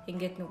те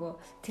ингээд нөгөө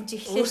тэнцээ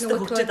эхлээд нөгөө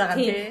хөгжөөд байгаа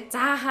тий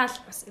заахаал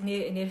бас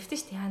нэрвтэй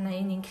шүү дээ. Яна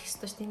энэ ингэх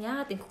ёстой шүү дээ.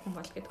 Яагаад ингэх юм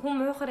бол гэд хүн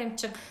муухар юм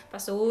чинь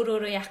бас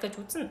өөрөө яах гэж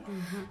үзнэ.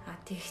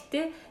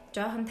 Тэгэхдээ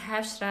жоохон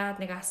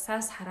тайвшраад нэг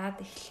асаас хараад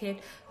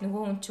эхлэхэд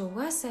нөгөө хүн чи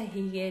угаасаа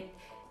хийгээд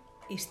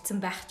ирцэн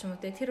байх ч юм уу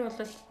те тэр бол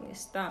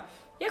өстой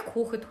яг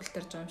хүүхэд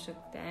хүлтэрж байгаа юм шиг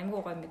аймгүй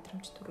гой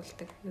мэдрэмж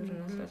төрүүлдэг. Ер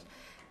нь бол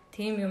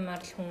тийм юмар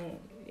л хүн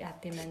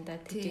яд юм байна да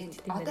тийм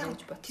байна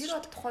гэж бод. Тэр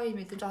бол тухайн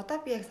мэдээж одоо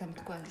би яг сайн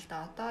мэдэхгүй байна л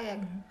да. Одоо яг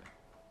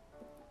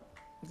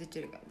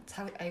мэдээж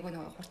цаг айгүй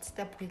нэг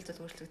хурцтай бүх хэлцэл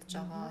өөрчлөгдөж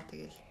байгаа.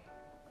 Тэгэл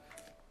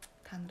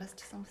та нараас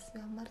ч гэсэн бас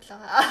ямар л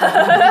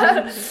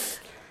байгаа.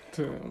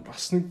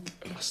 Бас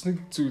нэг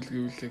зүйл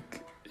гэвэл яг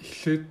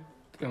эхлээд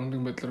ямар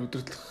нэгэн байдлаар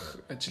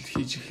удирдлах ажил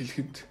хийж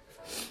эхлэхэд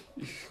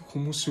их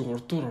хүмүүсийн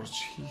урдуур орж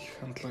хийх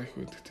хандлага их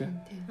байдаг тийм.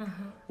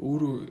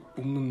 Өөрөө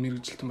өмнө нь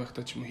мэрэгжилтэн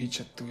байхдаа ч юм уу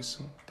хийж чаддаг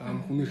гэсэн. Дараа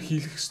нь хүнээр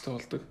хийлэх хэрэгтэй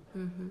болдог.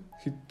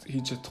 Хэд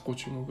хийж чадахгүй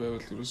ч юм уу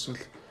байвал ерөөсөө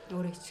л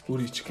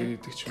өөрөө ичих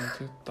гэдэг ч юм уу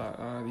тийм.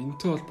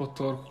 Энэтэй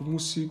холбоотойгоор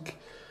хүмүүсийг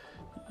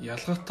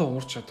ялгаатай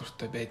уур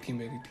чадвартай байдгийм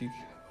бай гэдгийг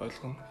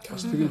ойлгоно.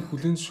 Бас тэгээд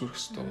хүлээн зөвшөөрөх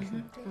хэрэгтэй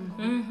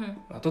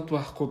болно. Надад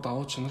байхгүй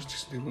давуу чанар ч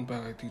гэсэн тэрүүн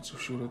байгаа гэдгийг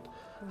зөвшөөрөөд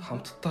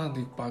хамтдаа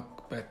нэг баг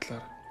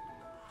байдлаар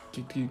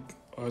гэдгийг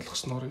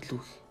ойлгосноор илүү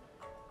их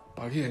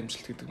багийн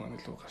амжилт гэдэг маань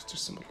илүү гарч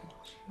ирсэн болов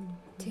уу.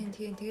 Тийм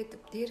тэгээд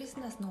дээрээс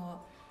нь бас нөгөө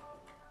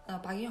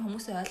багийн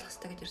хүмүүсээ ойлгох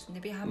хэрэгтэй гэж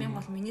ирсэн. Би хамгийн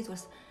гол миний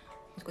зүгээс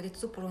мэдгүй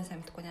супер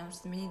сайн мэдгүй ямар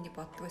ч миний нэг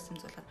боддог байсан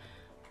зүйл болохоор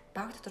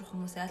баг дотор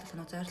хүмүүс ойлгох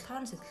нь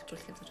зорилгоор нь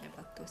сэтэлжүүлэх гэж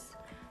боддог байсан.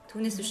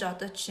 Түүнээс биш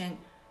одоо жишээ нь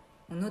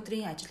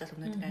өнөөдрийн ажил бол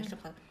өнөөдрийн ажил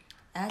болохоор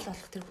айл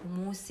болох тэр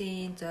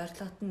хүмүүсийн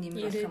зорилгот нь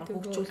нэмэр болох юм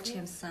хөгжүүлчих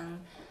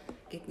юмсан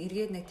гэд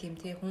эргээд нэг тийм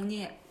тий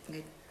хүний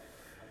ингээд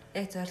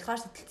яг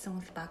зорилгоор сэтэлсэн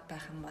бол баг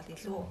байх юм бол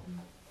илүү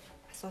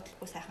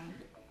асуудалгүй сайхан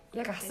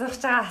яг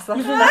асууж байгаа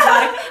асуулт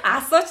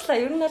асуучлаа.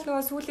 Ер нь бол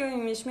нөгөө сүүлийн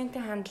үеийн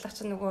менежментийн хандлага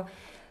чинь нөгөө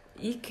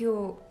EQ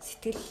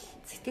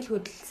сэтгэл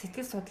хөдлөл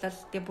сэтгэл судлал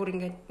гэх бүр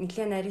ингээд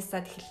нэлээд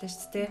нарийсаад эхэллээ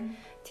шүү дээ.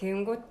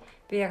 Тэгэнгүүт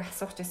би яг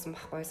асууж байсан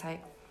байхгүй сая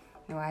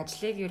нөгөө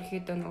ажлыг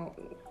ерөөхдөө нөгөө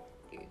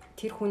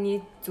тэр хүний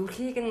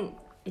зүрхийг нь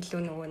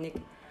илүү нөгөө нэг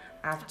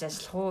авч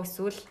ажиллах уу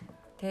эсвэл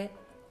тэ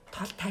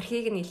тол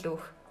тархийг нь илүү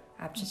их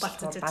авч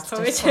ажиллах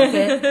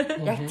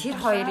үү яг тэр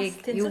хоёрыг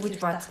юу гэж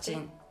бодож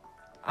байна.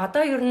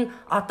 Одоо ер нь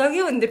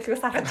одоогийн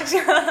өндөрлөгөөс харах гэж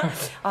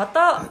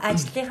одоо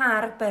ажлынхаа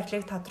арга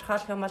барилыг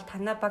тодорхойлох юм бол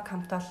танай баг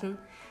хамт олон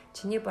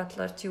чиний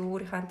бодлоор чи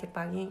өөрийнхөө тэр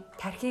багийн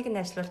тархийг нь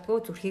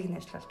ажилуулдаг, зүрхийг нь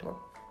ажилуулдаг.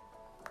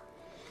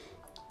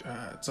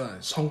 За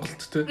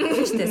сонголт те.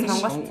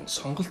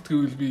 Сонголт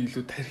гэвэл би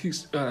илүү тархийг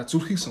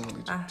зүрхийг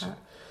сонгоно гэж бодож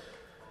байна.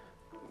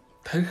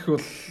 Тархи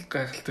бол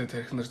гайхалтай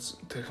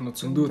тархинууд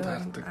зөндөө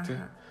таардаг те.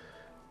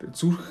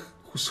 Зүрх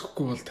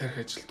хүсэхгүй бол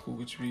тархи ажилтгүй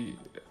гэж би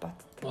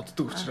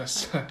боддог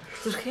учраас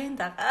зүрхийн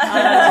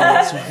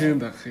дага. Зүрхийн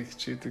дагахыг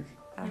хичээдэг.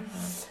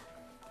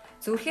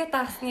 Зүрхээ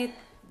дагахны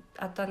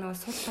одоо нөгөө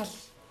сул тал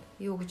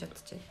юу гэж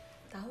бодож байна?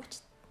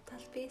 Давж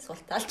тал би сул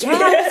тал.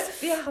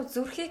 Би яг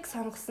зүрхийг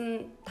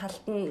сонгосон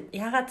талд нь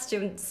ягаад ч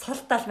юм сул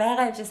тал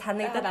байгаа юм шиг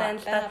санагдаад байна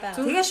л да.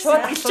 Тэгээд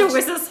шууд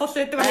хэлчихвэсэн сул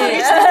байдаг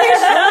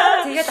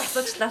байна. Тэгээд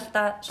асуучлаа л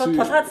да. Шууд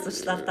тулгаад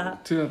асуучлаа л да.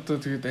 Тий одоо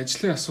тэгээд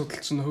ажлын асуудал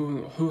чинь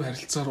хувь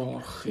харилцаа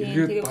руу орох.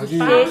 Эргээд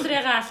багийн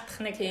баундрыгаа алдах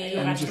нэг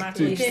юу гаж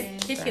магадгүй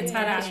хэлхий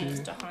цаараа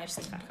алдах жоохон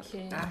эрсдэл гаргах.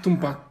 Бүтэн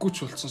баггүй ч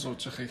болсон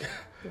сууж байхыг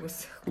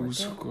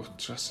үсэхгүй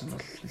учраас энэ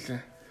бол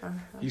нэлээ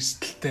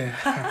эрсдэлтэй.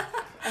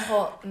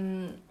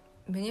 Яг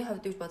миний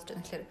хувьд юу бодож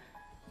байна гэхээр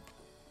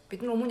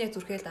бид нар өмнө яг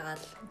зүрхээ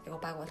дагаал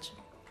яг баг болж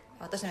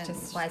одоо шинэ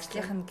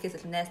ажлынхаа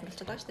мэдгээс найз болж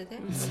байгаа шүү дээ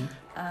тийм.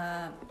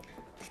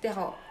 Гэхдээ яг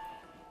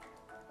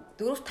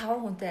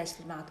 4-5 хүнтэй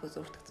ажиллаж магадгүй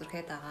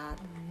зүрхээ дагаад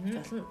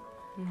болно.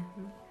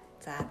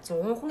 За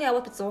 100 хүн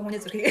яваад 100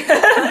 хүний зүрхийг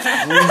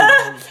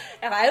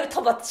яг аюул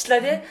том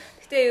бодчихлоо тийм.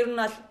 Гэхдээ ер нь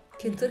бол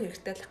тэнцвэр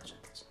хэрэгтэй л гэж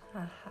бодож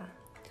байна.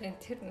 Тийм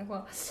тэр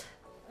нөгөө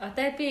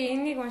одоо би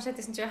энийг уншаад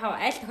байсан чинь яхаа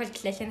аль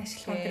тохиолдолд алийг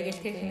ашиглах өнтер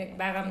гэх техник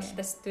байгаа юм л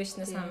та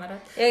ситүэйшнээс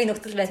хамаараад яг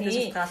нөхцөл байдлаас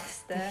шалтгаалах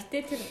хэрэгтэй.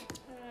 Гэтэ тэр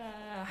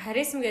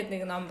харизм гэдэг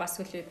нэг ном бас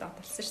үлээд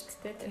баталсан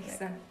шүү дээ.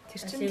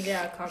 Тэр чинь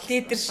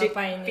лидершип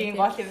би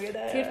гол юм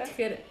гэдэг. Тэр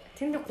тэгэхээр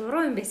тэнд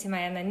 3 юм байсан юм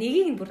аа.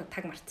 Нэгийг нь бүр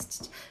таг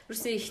мартчихчих.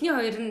 Юусе эхний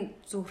хоёр нь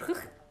зүрхэх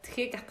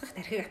тхийг атгах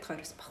тархийг атгах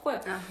хоёроос баггүй.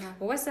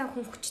 Угаасаа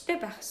хүн хүчтэй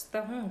байх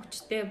хэрэгтэй. Хүн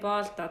хүчтэй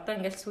болд одоо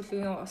ингээд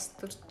сүүлийн үеийн улс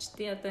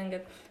төрчдийн одоо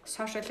ингээд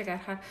сошиалыг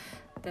харахаар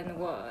одоо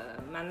нөгөө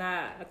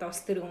манай одоо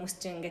улс төр хүмүүс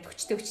чинь ингээд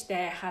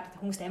хүчтэй хаад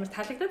хүмүүс амар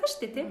таалагдаад байна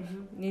шүү дээ тийм.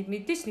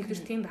 Мэдээж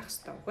нэгдүгээр тийм байх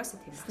хэрэгтэй. Угаасаа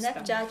тийм байх хэрэгтэй.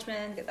 Snap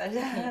judgment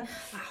гэдэг.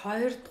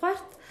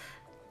 Хоёрдугаарт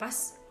бас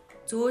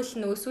зөөл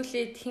нөгөө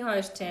сүүлийн тхийн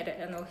хоёр чинь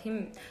нөгөө хим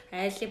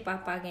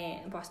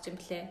Alibaba-гийн босс юм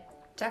блэ.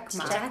 Jack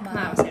Ma яриад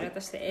байна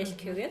шүү дээ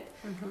LQ гээд.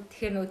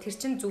 Тэгэхээр нөгөө тэр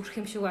чин зүрх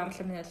юм шиг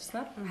амлан минь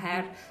ялснаар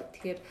хайр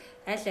тэгэхээр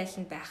аль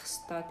нь байх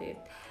хэвээр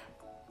тэгээд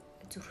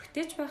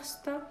зүрхтэйч байх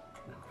хэвээр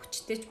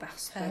хүчтэйч байх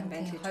хэвээр юм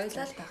байна гэж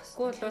хоёулаа л байх.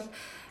 Гэхдээ бол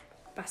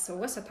бас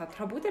угаасаа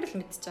тодорхой бүгдээр л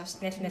мэдчихэж байгаа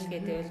шүү. Нэл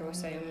гэдэг бол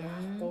угаасаа юм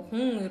байхгүй.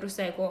 Хүн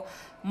ерөөсөө айгу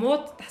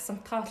мууд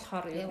тасамтгай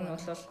болохоор ер нь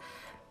бол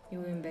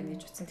юу юм байна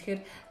гэж утсан.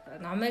 Тэгэхээр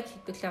номыг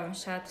хэдүүлээ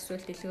уншаад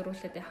эсвэл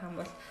дэлгэрүүлээд байх юм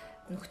бол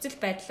нөхцөл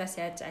байдлаас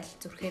яаж аль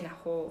зүрхийг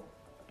авах уу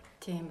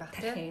тийм баг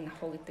тийм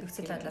авах уу гэдэг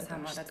нөхцөл байдлаас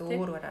хамаараад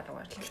өөр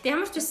аргаар. Гэхдээ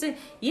ямар ч үсэн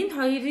энэ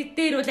хоёрын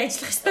дээр бол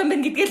ажиллах хэрэгтэй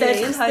байна гэдгээ л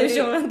ойлгох хэрэгтэй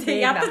шүү. Тийм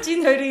ядаж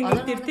энэ хоёрын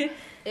нэг дээр тийм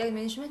яг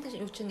менежмент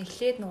юу чинь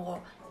эхлээд нөгөө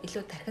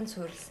илүү тархинд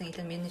суурилсан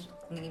илүү менеж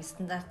нэг юм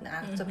стандарт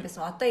арга зүй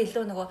байсан. Одоо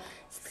илүү нөгөө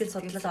сэтгэл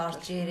судлал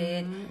орж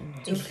ирээд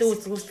илүү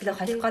үзүүлэлтээ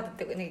холих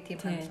гэдэг нэг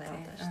тийм хандлага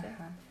яваад байна шүү дээ.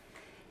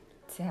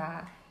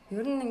 За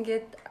ер нь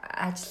ингээд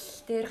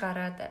ажил дээр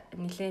гараад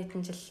нэлээд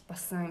хэдэн жил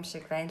болсон юм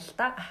шиг байна л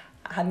да.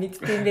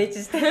 Мэддэм байж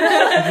шүү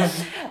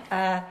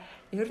дээ.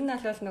 Ер нь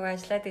бол нөгөө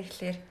ажиллаад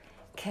ирэхлээр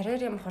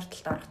карьерийн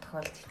хурдталд орох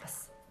тохиолдол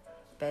бас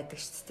байдаг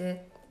шүү дээ.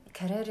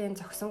 Карьерийн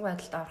зохисонгүй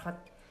байдалд ороход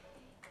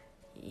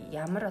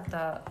ямар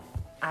одоо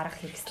арга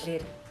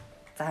хэрэгслэр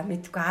за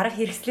мэдгүй арга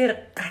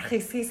хэрэгслэр гарах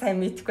эсхийг сайн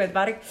мэдгүй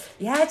баг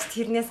яаж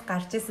тэрнээс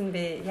гарч исэн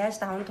бэ? Яаж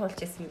даван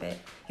туулж исэн бэ?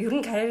 Ер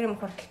нь карьерийн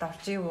хурдталд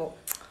орж ивүү?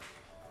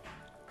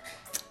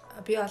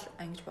 Би бол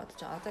ингэж бодож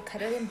байгаа. Одоо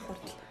карьерийн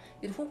хурдтал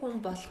ерөнхий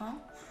хүн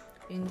болгон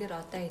энэ дээр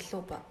одоо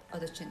илүү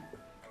одоо чинь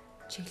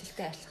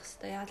чиглэлтэй ажиллах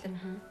хэрэгтэй. Яг л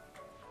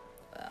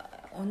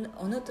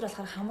өнөөдөр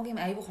болохоор хамгийн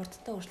аюул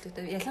хурдтай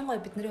өөрчлөгдөв. Ялангуяа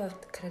бидний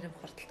хувьд карьерийн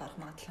хурдталд орох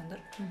магадлал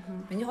өндөр.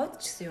 Миний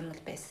хувьд ч гэсэн юм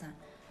бол байсан.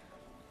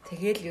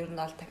 Тэгэл ер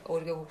нь бол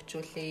өөрийгөө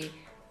хөгжүүлээ,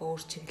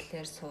 өөр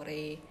чиглэлээр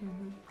сурыг.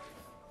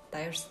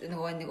 Diverse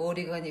нөгөө нэг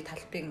өөрийгөө нэг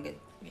талбыг ингээд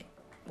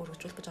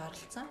өргөжүүлэх гэж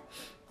оролцсон.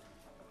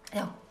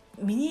 Яа,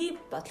 миний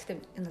бодлоготой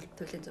энэ бол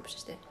төлөлийн зөв биш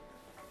шүү дээ.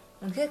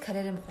 Үнэхээр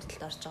карьерийн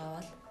хурдталд орж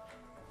байгаа бол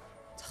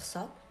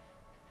зогсоод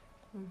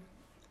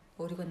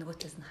өөрийгөө нөгөө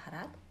талаас нь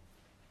хараад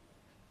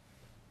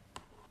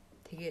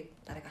тэгээд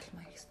дарааг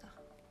алмаа хийх хэрэгтэй.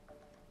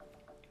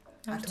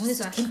 Түүнээс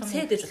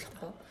тэмцээд гэж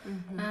болохгүй.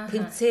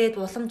 Тэмцээд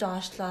уламж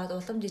оошлоод,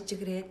 уламж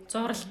ижигрээд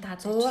зууралтаа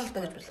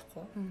гэж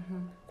болохгүй.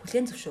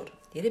 Хүлээн зөвшөөр.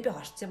 Дээрээ би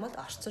орцсон юм бол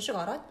орцсон шиг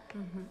ороод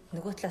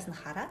нөгөө талаас нь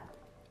хараад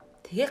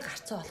тэгээ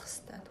гарцаа болох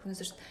хэрэгтэй.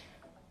 Түүнээс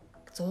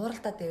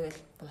зууралтаа дэвэл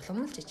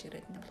уламж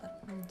ижигрээд юм болохоор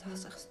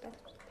зогсох хэрэгтэй.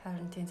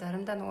 Харин тийм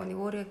заримдаа нөгөө нэг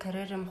өөрөө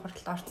карьерийн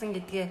хурдталд орсон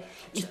гэдгээ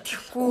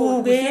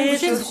итгэхгүйгээр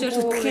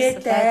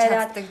зүтгэхэд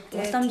дайраадаг,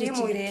 уламж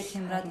ижигрээд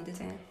хямраад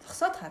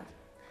зогсоод хар.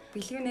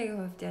 Бэлгүүнийгийн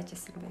хувьд яаж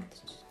исэн бэ?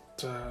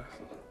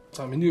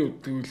 За миний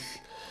хувьд тэгвэл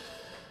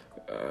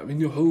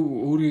миний хувь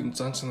өөрийн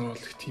зан чанар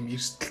бол их тийм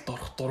эрсдэлд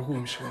орох дургүй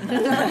юм шиг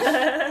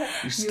байна.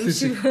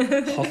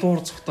 Эрсдлээс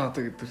холуур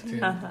цухтаадаг гэдэг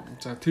тийм.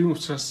 За тийм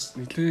учраас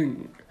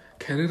нэлээд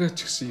карьераа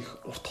ч гэсэн их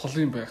урт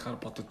холын байхаар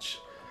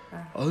бодож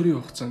ойрын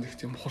хугацаанд их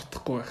тийм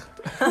хурдахгүй байх.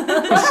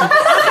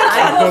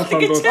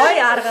 Ой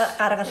арга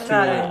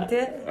гаргалгаа байна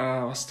тий.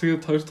 Бас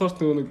тэгээд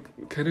хоёрдугаарт нөгөө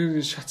нэг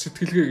карьерийн шат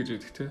сэтгэлгээ гэж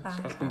байдаг тий.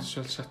 Албан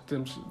тушаал шат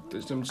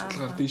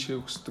дамжлагаар дийшээ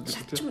өгсдөг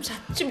гэдэг тий.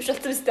 Шатчим биш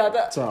болсон юм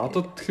одоо. За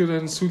одоо тэгэхээр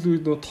харин сүүлийн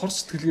үед нөгөө тор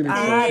сэтгэлгээ нэг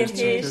байна.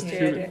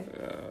 Тэгэхээр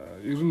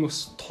ер нь бас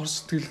тор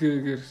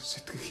сэтгэлгээгээр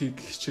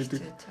сэтгэхийг хичээдэг.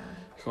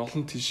 Их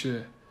олон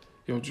тийшээ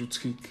явж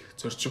үзхийг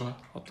зорж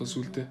байгаа. Одоо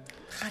сүүлдээ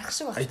гарах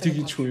шиг байна.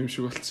 IT-ийн ч юм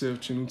шиг болцсон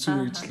явж байна. Үнцэн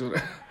мэдлээр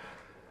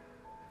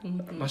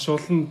маш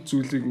олон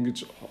зүйлийг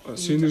ингэж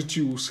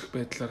синержи үүсгэх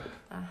байдлаар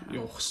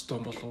явах хэрэгтэй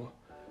болов.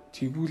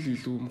 Тэгвэл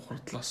илүү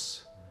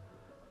мухардлаас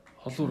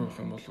холуур байх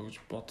юм болов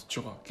гэж бодож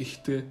байгаа.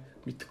 Гэхдээ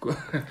мэдэхгүй.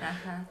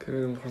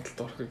 Карьерийн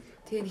мухардалд орохыг.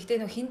 Тэгээ нэгтээ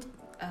нөх хинд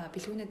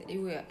бэлгүүнэд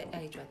юу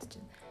яаж бодож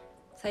байна.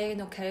 Сая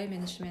яг нөх карьер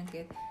менежмент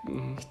гэдэг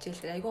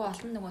хичээл айгүй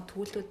олон нөгөө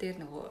төлөвлөдөө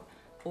нөгөө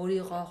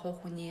өөрийгөө хуу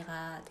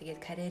хүнийгаа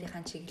тэгээд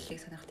карьерийнхаа чиглэлийг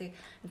сонирхдаг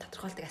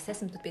тодорхойлдог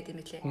ассессментууд байдаг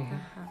юм билээ.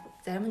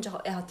 Зарим нь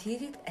яг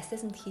тэрийг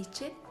ассессмент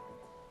хийчээ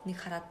нэг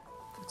хараад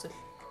үзвэл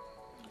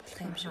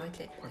болох юм шиг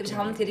байлээ. Тэр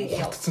хамт тэрийг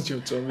явуулсан ч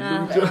явж байгаа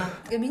юм билээ.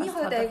 Тэгээ миний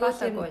хувьд айгүй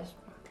тийм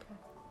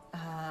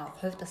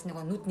хувьд бас нэг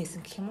нүд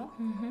нисэн гэх юм уу?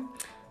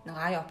 Нэг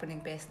eye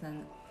opening байсан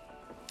нь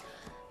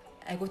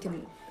айгүй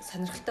тийм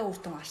сонирхолтой үр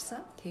дүн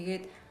гарсан.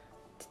 Тэгээд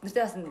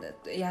тэднэртэй бас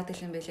яадаг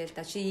юм бэ л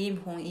да. Чи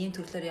ийм хүн ийм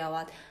төрлөөр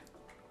яваад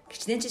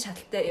гिचнэн чи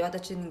шаталтай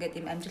яваад чи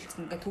ингээд ийм амжилт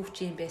ингээд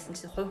түүч юм байсан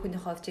чи хувь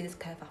хүний хувьд чинээс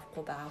кайф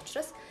авахгүй байгаа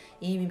учраас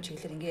ийм юм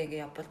чиглэлээр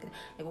ингээ явбал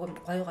айгүй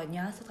гоё гоё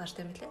нюансууд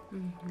гарчтай юм лээ.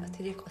 Тэгээд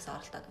тэрийг бас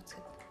оролдоод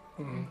үзэхэд.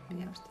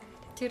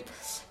 Тэр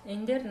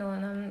энэ дээр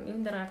нөгөө юм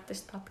дээр гардаг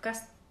ш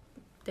подкаст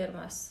дээр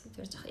бас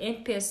тэр жах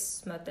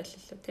NPS модель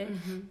лөө тий.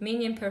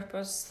 Meaning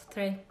Purpose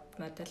Strength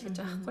модель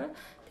гэж байгаа байхгүй.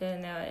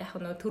 Тэгээ яг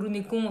нөө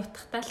төрөний гүн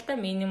утгатай л та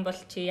минимум бол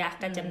чи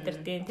яах гэж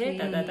амьдрдیں۔ Тэ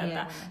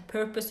да.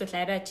 Purpose бол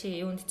арай чи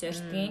юунд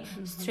зордгийн.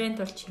 Strength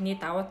бол чиний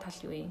давуу тал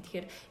юу юм.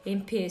 Тэгэхээр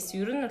MPS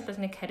ер нь бол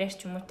нэг карьер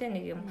ч юм уу те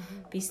нэг юм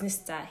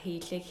бизнес за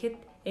хийлээ гэхэд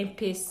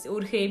MPS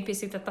өөрийнхөө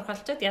MPS-ийг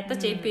тодорхойлчоод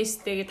ядаж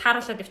MPS-тэйгээ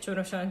тааруулаад явчихвар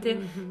юм шиг байна тий.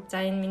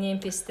 За энэ миний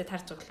MPS-тэй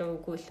таарч өглөө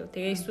үгүй лөө.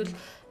 Тэгээ эсвэл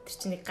тэр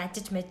чинь нэг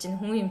гажиж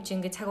мажин хүн юм чи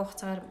ингээ цаг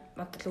хугацаагаар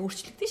бодлоо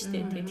өөрчлөгдөн шүү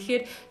дээ.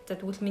 Тэгэхээр за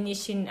тэгвэл миний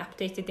шинэ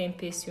updated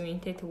MPS юу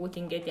юм те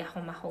тэгвэл ингээд яах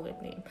юм ах уу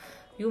гэдэг нэг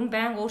юм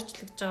байнга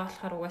өөрчлөгдөж байгаа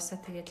болохоор угаасаа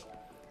тэгэл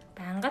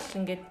байнга л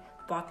ингээд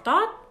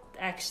бодоод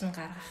акшн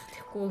гаргах.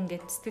 Тэгэхгүй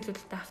ингээд сэтгэл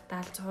хөдлөлтөй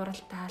автаал,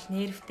 зууралтаал,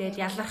 нервтэй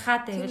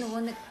ялархаад байвал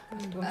нөгөө нэг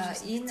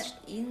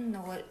энэ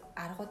нөгөө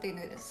аргуудыг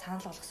нэг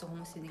санал болгосон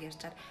хүмүүсийн нэг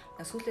ярьж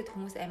байгаа. Сүүлдээ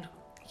хүмүүс амар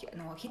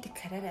нөгөө хит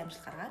карьер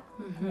амжилт гаргаад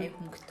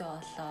хөнгөтэй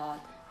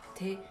болоод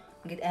тий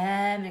ингээд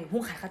амар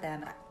хүн харахад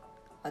амар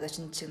одоо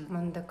чинь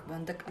мундаг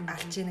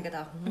алж ийн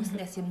гэдэг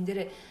хүмүүсний юм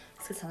дээр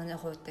сэтгэл санааны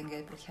хувьд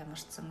ингээд бүр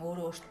хямарсан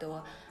өөртөө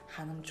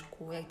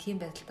ханамжгүй яг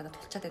тийм байдалд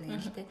тулчаад байна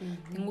юм л тий.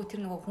 Тэнгүү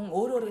тэр нөгөө хүн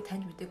өөрийгөө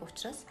таньж мэдээгүй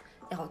учраас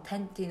яг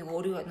танд тийм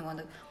өөрийгөө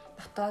нэг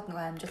дотоод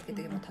нөгөө амжилт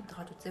гэдэг юм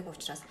тодорхойлж үзээгүй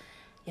учраас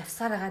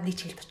явсараагаа нэг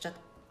чиглэлд очиод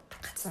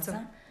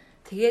гацсан.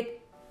 Тэгээд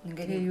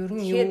ингээд ер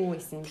нь юу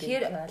байсан юм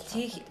тэгэхээр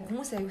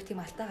хүмүүс аюул тийм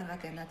алтаа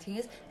гаргаад байна.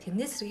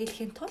 Тэрнээс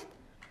сэргийлэхийн тулд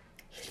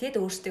эхлээд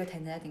өөрсдөө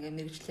таниад ингээд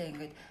мэрэгчлээ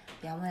ингээд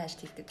ямар ажил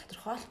хийхдээ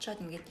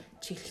тодорхойлцоод ингээд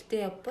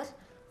чиглэлтэй явбал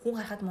хүн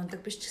харахад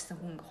мундаг биш ч гэсэн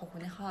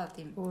хүнийхээ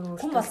тийм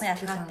хүн болгоны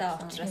ялгаатай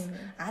учраас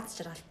аз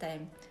жаргалтай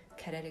юм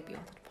карьерийг бий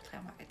болгох болох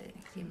юм а гэдэг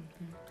нэг тийм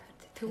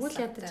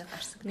тэгвэл ядаж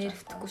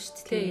нэрвдэхгүй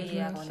шүү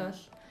дээ. Яг бол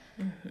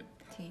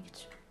тийм гэж.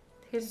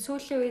 Тэгэхээр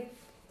сүүлийн үед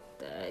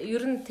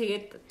ер нь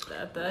тэгээд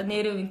одоо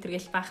нэрв винтер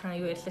гэж баахан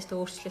юу ярьлаа шүү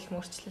дээ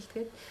өөрчлөлт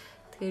тэгээд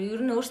тэгэхээр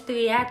ер нь өөртөө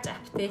яаж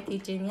апдейт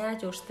хийж гин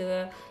яаж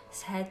өөртөө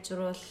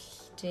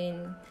сайжруулж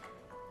гин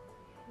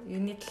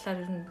юуны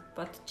талаар ер нь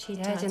бодож хийж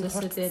байгаа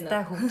зүйлсүүд байна.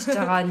 Та хөгжиж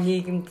байгаа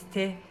нийгэмд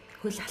те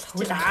хөл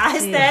алхах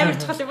амар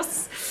чухал юм бас.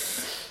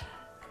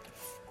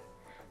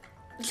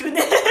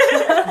 Лүнэ.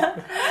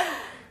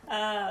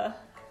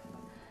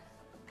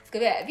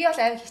 Тэгээ би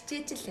бол амар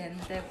хичээж л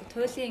байна.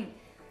 Туйлын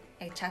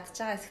яг чадж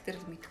байгаа хэсгээр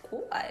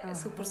мэдхгүй.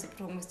 Супер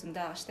хүмүүс зөндөө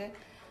байгаа шүү дээ.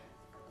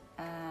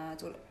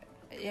 Зүгээр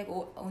яг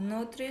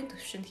өнөөдрийн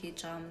төвшөнд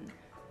хийж байгаа юм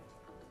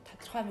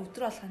тодорхой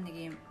өдөр болгоно нэг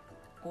юм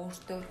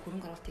өөртөө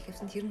хөрөнгө оруулалт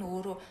хийхсэн тэр нь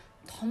өөрөө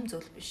том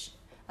зүйл биш.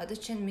 Одоо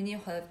чинь миний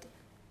хувьд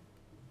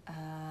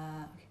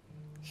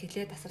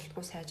хэлээ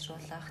тасралтгүй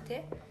сайжруулах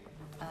тий.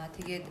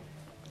 Тэгээд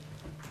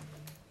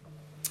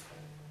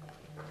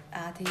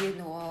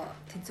нөгөө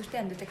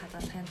тэнцвэртэй амьдралыг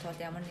хадгалахын тулд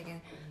ямар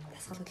нэгэн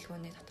дасгал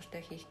хөдөлгөөний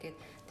дотортой хийх гээд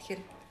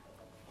тэгэхээр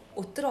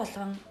өдөр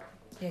болгон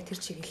яг тэр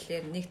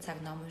чиглэлээр нэг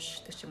цаг ном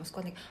уншдаг ч юм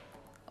уу нэг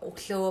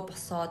өглөө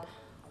босоод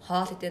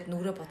хоол идээд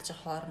нүрээ бодож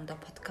хоорондоо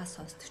подкаст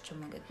сонсдог ч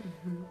юм ингээд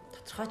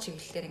тодорхой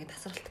чиглэлээр ингээд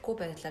тасралтгүй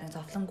байдлаар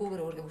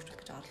зовлонгүйгээр өөрийгөө хөгжүүлэх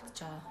гэж оролдож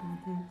байгаа.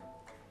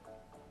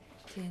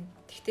 Тийм.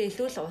 Гэхдээ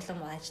илүү л улам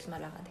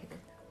ажилламаар байгаа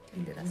тэгээд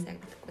энэ дээр бас яг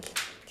мэдэхгүй л.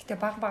 Гэтэ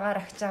багаар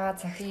ахиж байгаа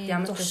цагт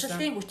ямар ч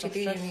зуршлын хүч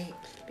гэдэг юм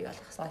би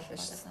болох хэрэгтэй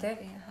шүү дээ.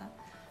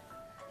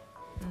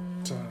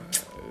 За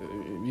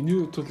миний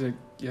хувьд бол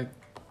яг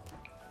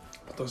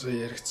одоо сая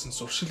яригдсан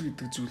зуршил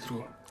гэдэг зүйл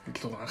рүү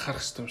илүү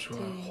анхаарах хэрэгтэй юм шиг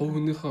байна. Хувь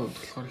хүнийхээ хувьд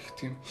болохоор их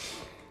тийм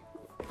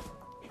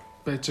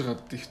байж байгаа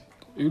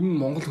ер нь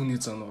монгол хүний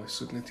зан байгаа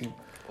эсвэл нэг тийм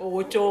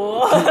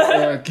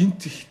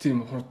гинт их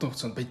тийм хурдан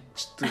хугацаанд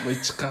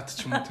байж гад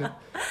ч юм уу те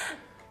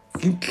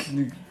гинт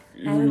нэг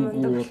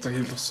юу одоо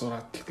хэл ус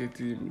сураад тэгээд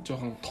ийм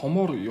жоохон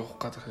томоор явах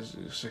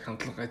гэдэг шиг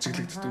хандлага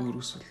ажиглагддаг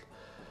өөрөөс бол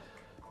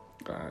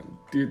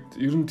тэгээд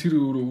ер нь тэр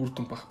өөрөө үр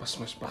дүн бас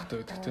маш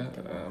багтаа байдаг те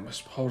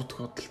маш ховор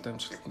тохиолдолтой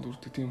амжилтанд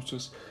хүрдэг. Тийм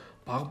учраас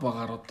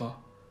багаар одоо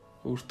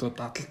өөртөө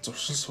дадал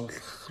зуршил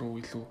суулгах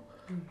руу илүү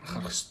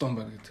анхаарах ёстой юм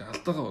байна гэдэг.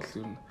 Алдаага бол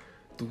ер нь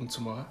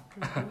дүнцэн байгаа.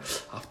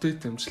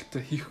 Апдейт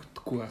амжилтаа хийх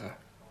өгөхгүй байгаа.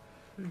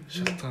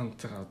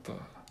 Шалтгаантайгаа одоо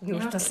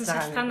өөртөө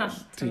шалтгаан бол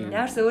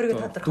яарс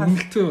өөрийгөө тодорхой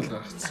дүнэлтээ бол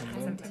гаргацсан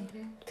юм.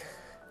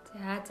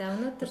 За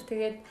өнөөдөр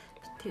тэгээд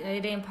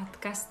хоёрын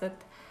подкастад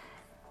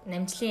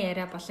намжлын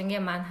яриа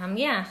болонгийн маань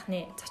хамгийн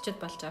анхны зочид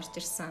болж орж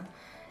ирсэн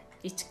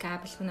ич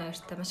кабел хүн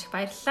хоёртай маш их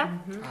баярлалаа.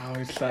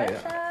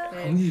 Баярлалаа.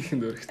 Хамгийн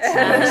ихэнд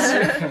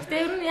өргөцсөн.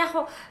 Тэгээд ер нь яг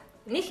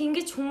нэг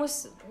ингэж хүмүүс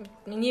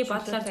миний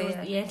бодлоор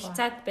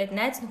ярилцаад байд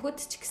найз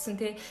нөхөд ч гэсэн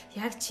те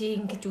яг чи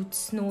ингэж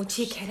үзсэн үү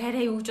чи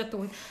карьераа юу гэж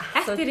боддог вэ?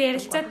 Ах тэр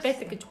ярилцаад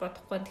байдаг гэж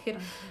бодохгүй. Тэгэхээр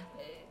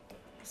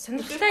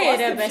сонирхолтой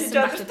яриа байсан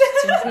байх гэж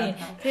чинь.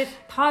 Тэгээд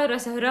та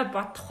хоёроос орой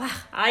бодох байх.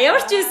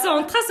 Ямар ч ийсэн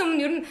унтахаас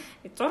өмнө ер нь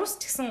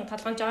зурус ч гэсэн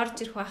толгойж орж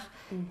ирэх байх.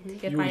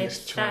 Тэгэхээр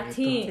баярлалаа.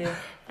 Тийм.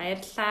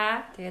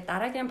 Баярлалаа. Тэгээд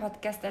дараагийн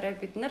подкастаараа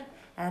бид нар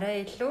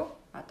арай илүү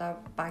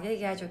одоо багийг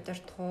яаж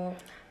удирдах уу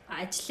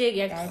ажлыг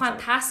яг тухайн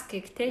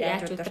таскыг те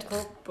яаж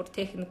удирдах бүр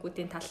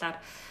техникүүдийн талаар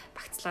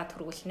багцлаад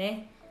хөргүүлнэ.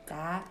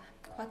 За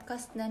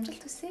подкаст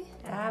амжилт хүсье.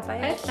 За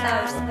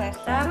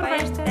баярлалаа.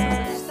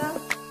 Баярлалаа.